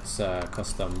thing. That's a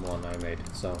custom one I made,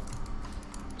 so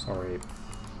sorry.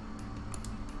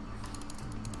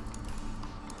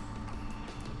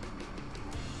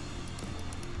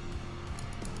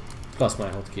 Plus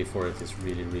my hotkey for it is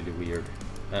really weird,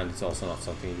 and it's also not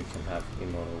something you can have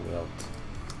in model without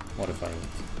modifying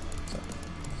it. So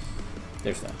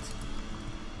there's that.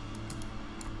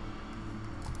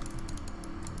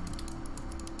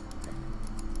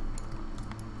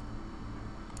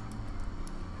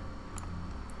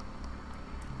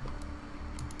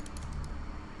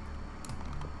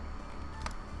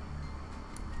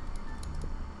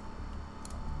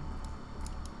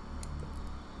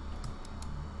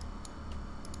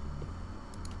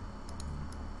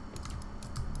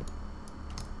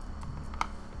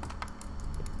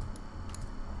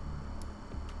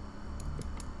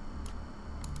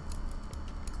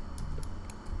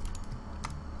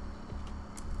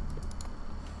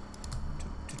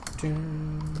 Let's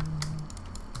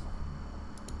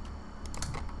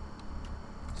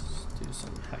do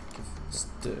some hack of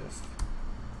stuff.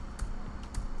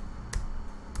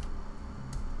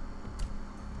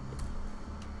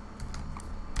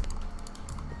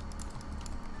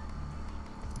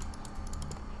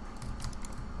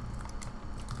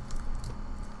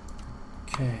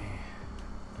 Okay.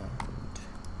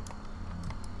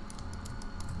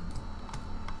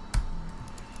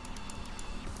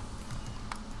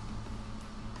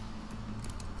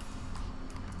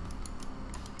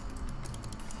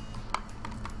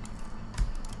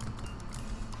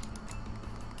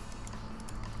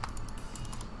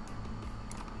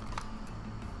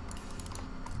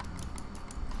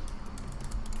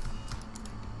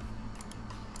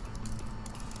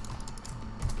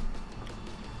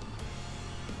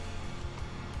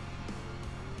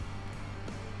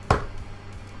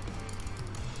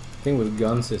 The thing with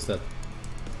guns is that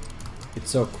it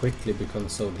so quickly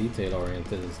becomes so detail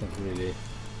oriented. It's not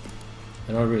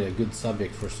really a good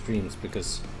subject for streams,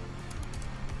 because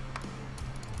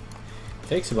it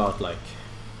takes about, like,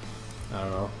 I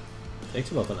don't know, it takes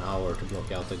about an hour to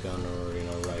block out the gun or, you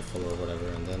know, rifle or whatever,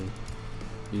 and then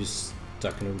you just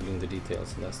stuck noodling the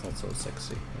details, and that's not so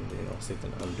sexy. And, you know, sit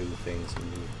and undo things and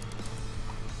move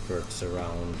verts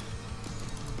around.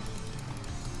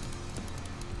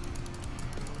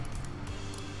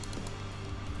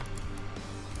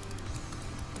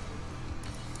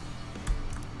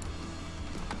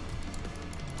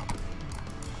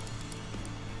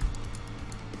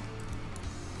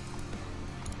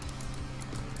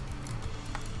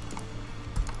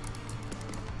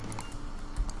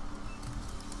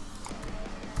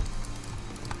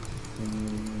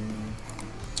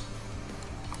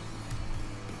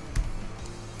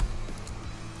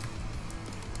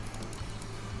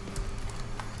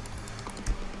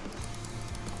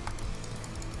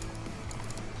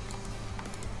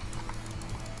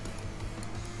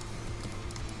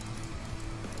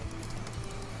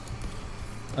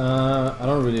 I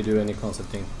don't really do any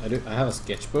concepting. I have a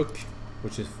sketchbook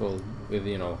which is full with,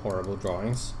 you know, horrible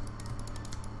drawings.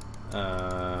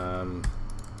 But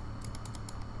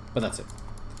that's it.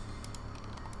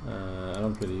 I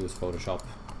don't really use Photoshop,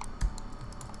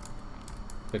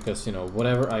 because, you know,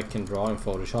 whatever I can draw in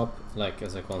Photoshop, like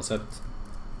as a concept,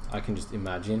 I can just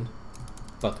imagine,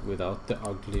 but without the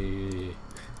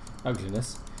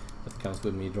ugliness that comes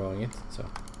with me drawing it. So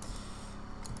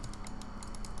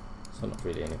not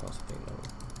really any concepting, no.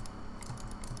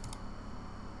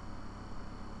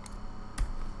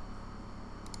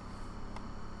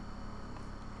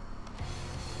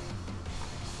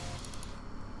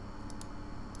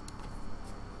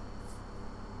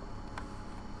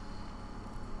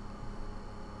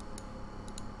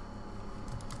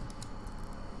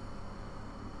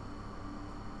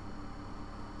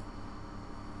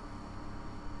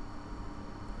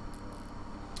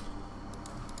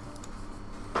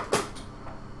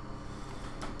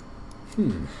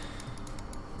 Pew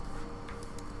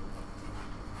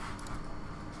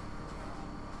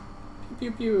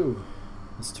pew pew.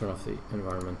 Let's turn off the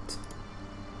environment.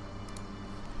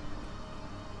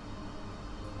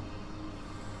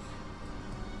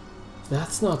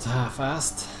 That's not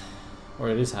half-assed. Or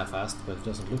it is half-assed, but it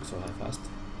doesn't look so half-assed.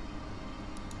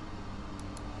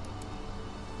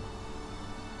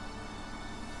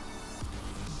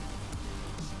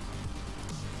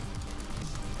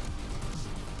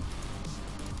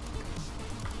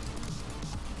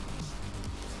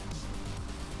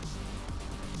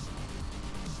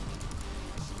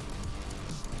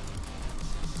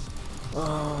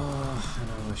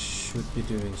 I should be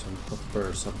doing some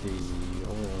proper sub-D,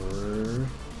 or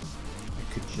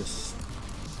I could just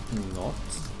not.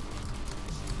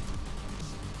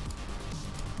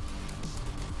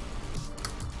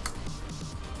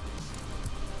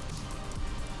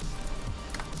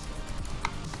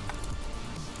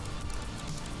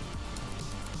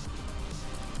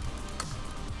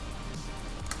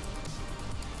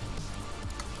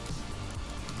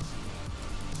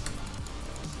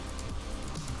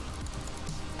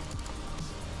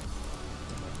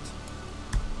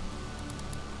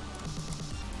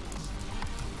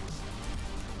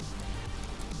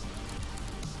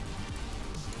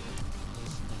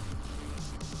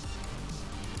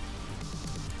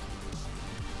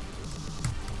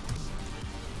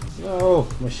 No,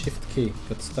 my shift key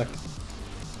got stuck.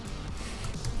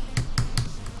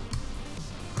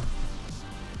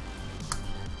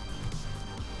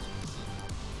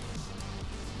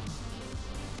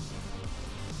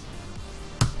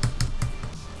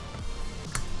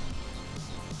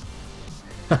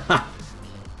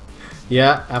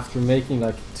 Yeah, after making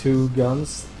like 2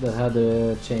 guns that had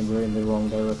a chamber in the wrong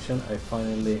direction, I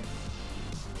finally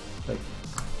like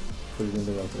put it in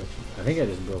the right direction. I think I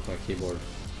just broke my keyboard.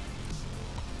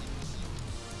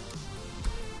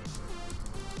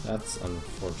 That's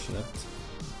unfortunate.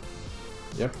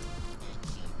 Yep.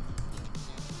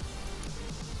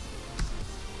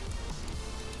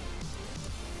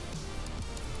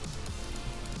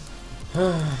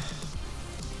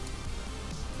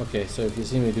 Okay, so if you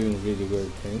see me doing really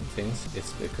weird things,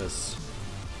 it's because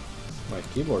my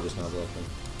keyboard is now broken.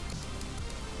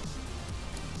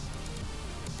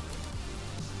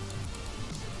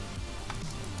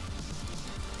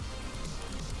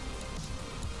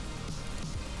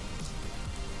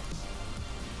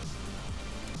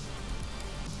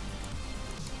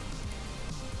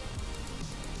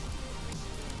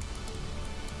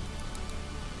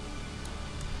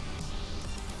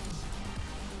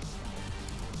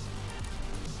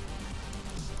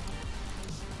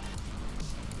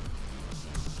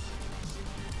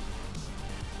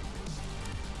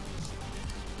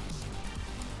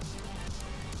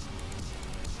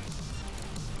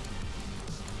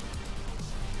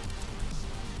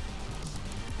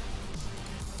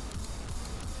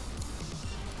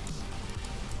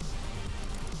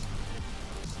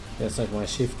 It's like my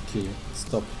shift key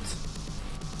stopped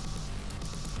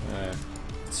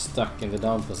stuck in the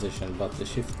down position, but the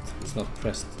shift is not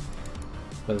pressed.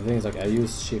 But the thing is, like, I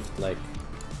use shift like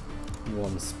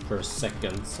once per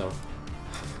second, so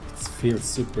it feels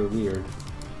super weird.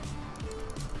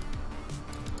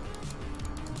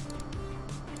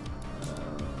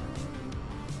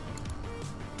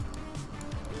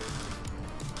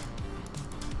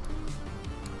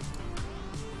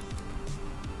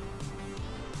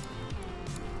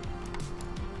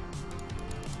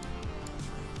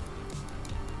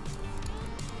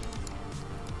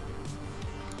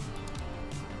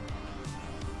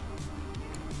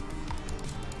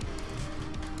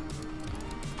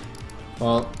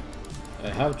 Well, I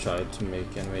have tried to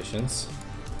make animations,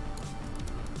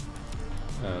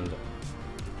 and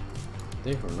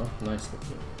they were not nice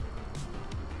looking.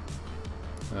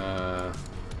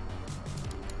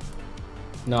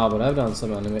 No, but I've done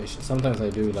some animations. Sometimes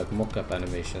I do like mock-up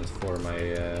animations for my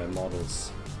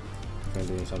models if I'm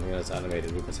doing something that's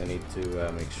animated, because I need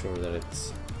to make sure that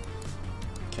it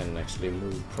can actually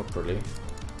move properly.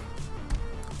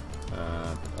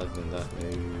 Other than that, no.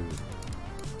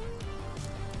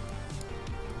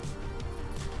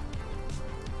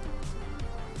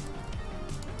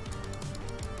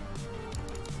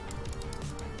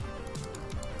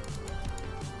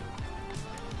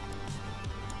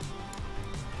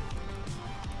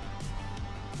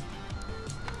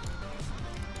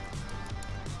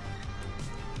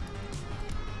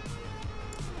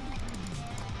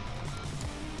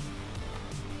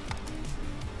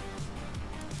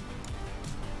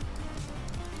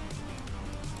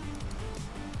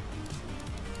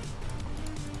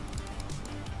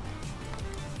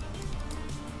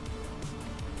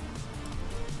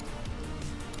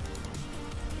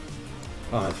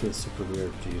 Oh, it feels super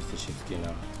weird to use the shift key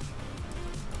now.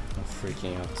 I'm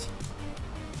freaking out.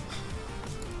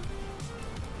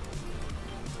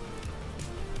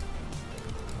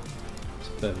 It's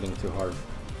pedaling too hard.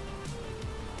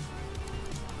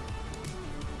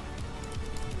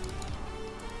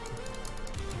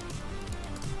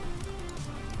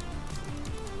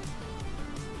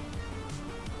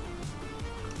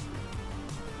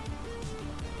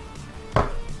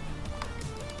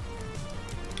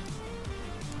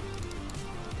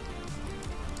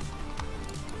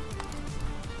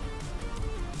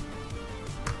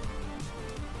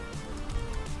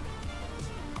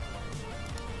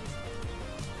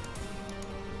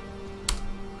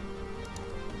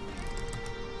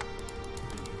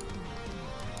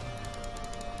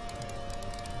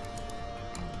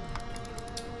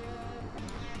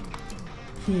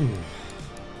 Now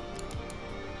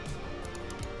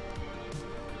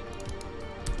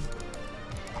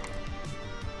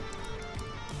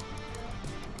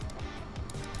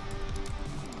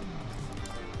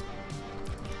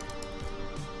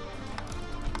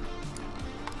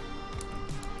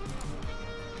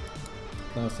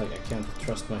it's like I can't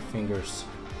trust my fingers.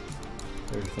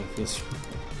 Everything feels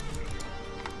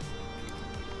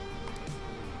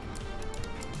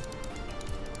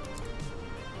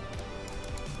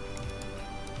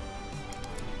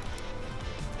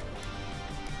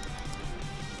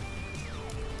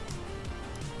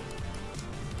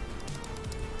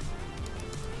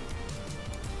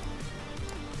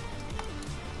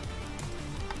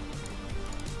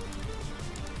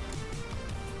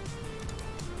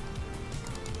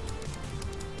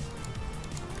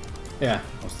yeah,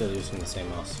 I'm still using the same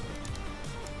mouse.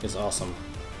 It's awesome.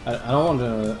 I don't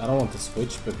want to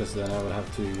switch because then I would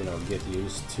have to, you know, get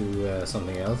used to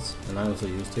something else, and I'm also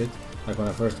used to it. Like when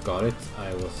I first got it,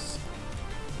 I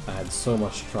had so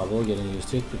much trouble getting used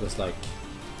to it because like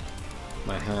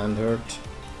my hand hurt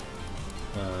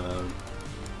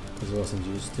because I wasn't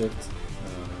used to it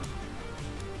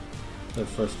the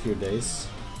first few days.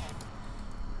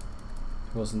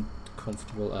 It wasn't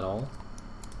comfortable at all.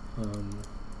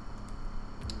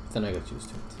 Then I got used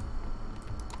to it.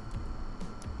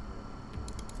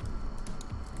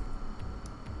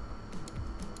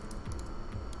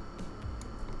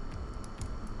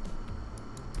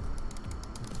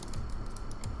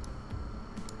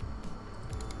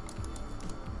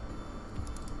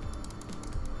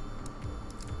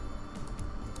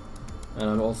 And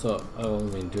I've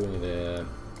only been doing the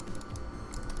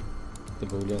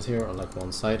booleans here on like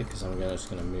one side because I'm just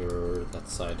gonna mirror that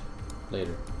side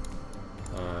later.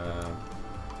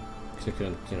 Because I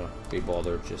couldn't, you know, be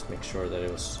bothered, just make sure that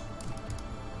it was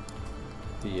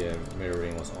the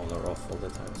mirroring was on or off all the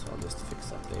time, so I'll just fix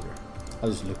that later. I'll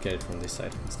just look at it from this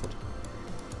side instead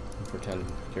and pretend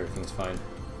everything's fine,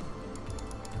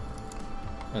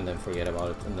 and then forget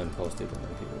about it, and then post it, and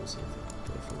then people will see it.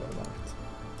 They forgot about it.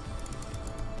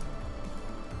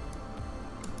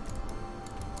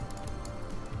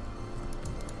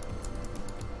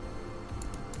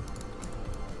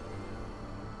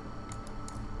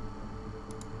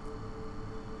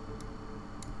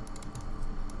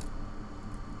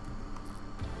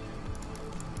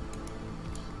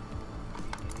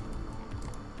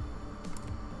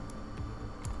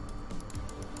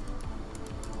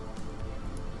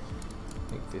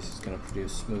 This is going to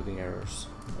produce smoothing errors.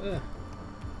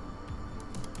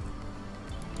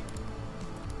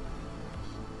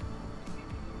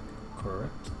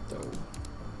 Correct, though.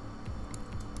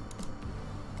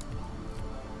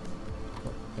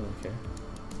 Oh, I don't care.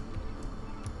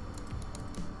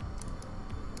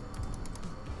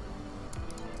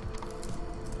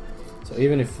 So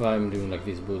even if I'm doing like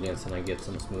these booleans and I get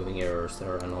some smoothing errors that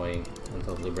are annoying and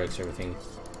totally breaks everything,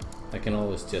 I can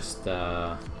always just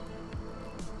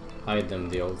hide them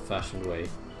the old-fashioned way,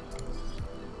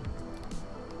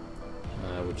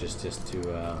 which is just to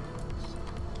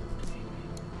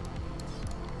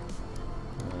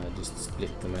just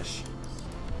split the mesh.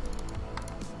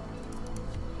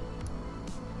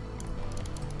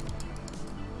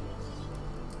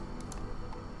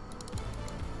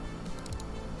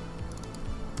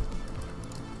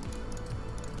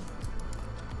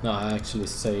 No, I actually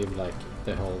save like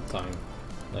the whole time,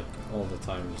 like all the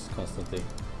time, just constantly.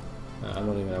 I'm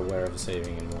not even aware of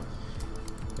saving anymore.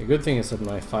 The good thing is that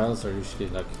my files are usually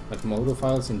like Modo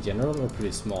files in general are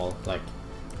pretty small. Like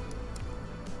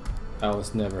I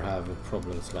almost never have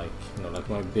problems like, you know, like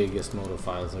my biggest Modo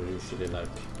files are usually like,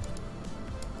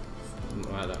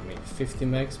 I mean 50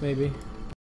 megs maybe.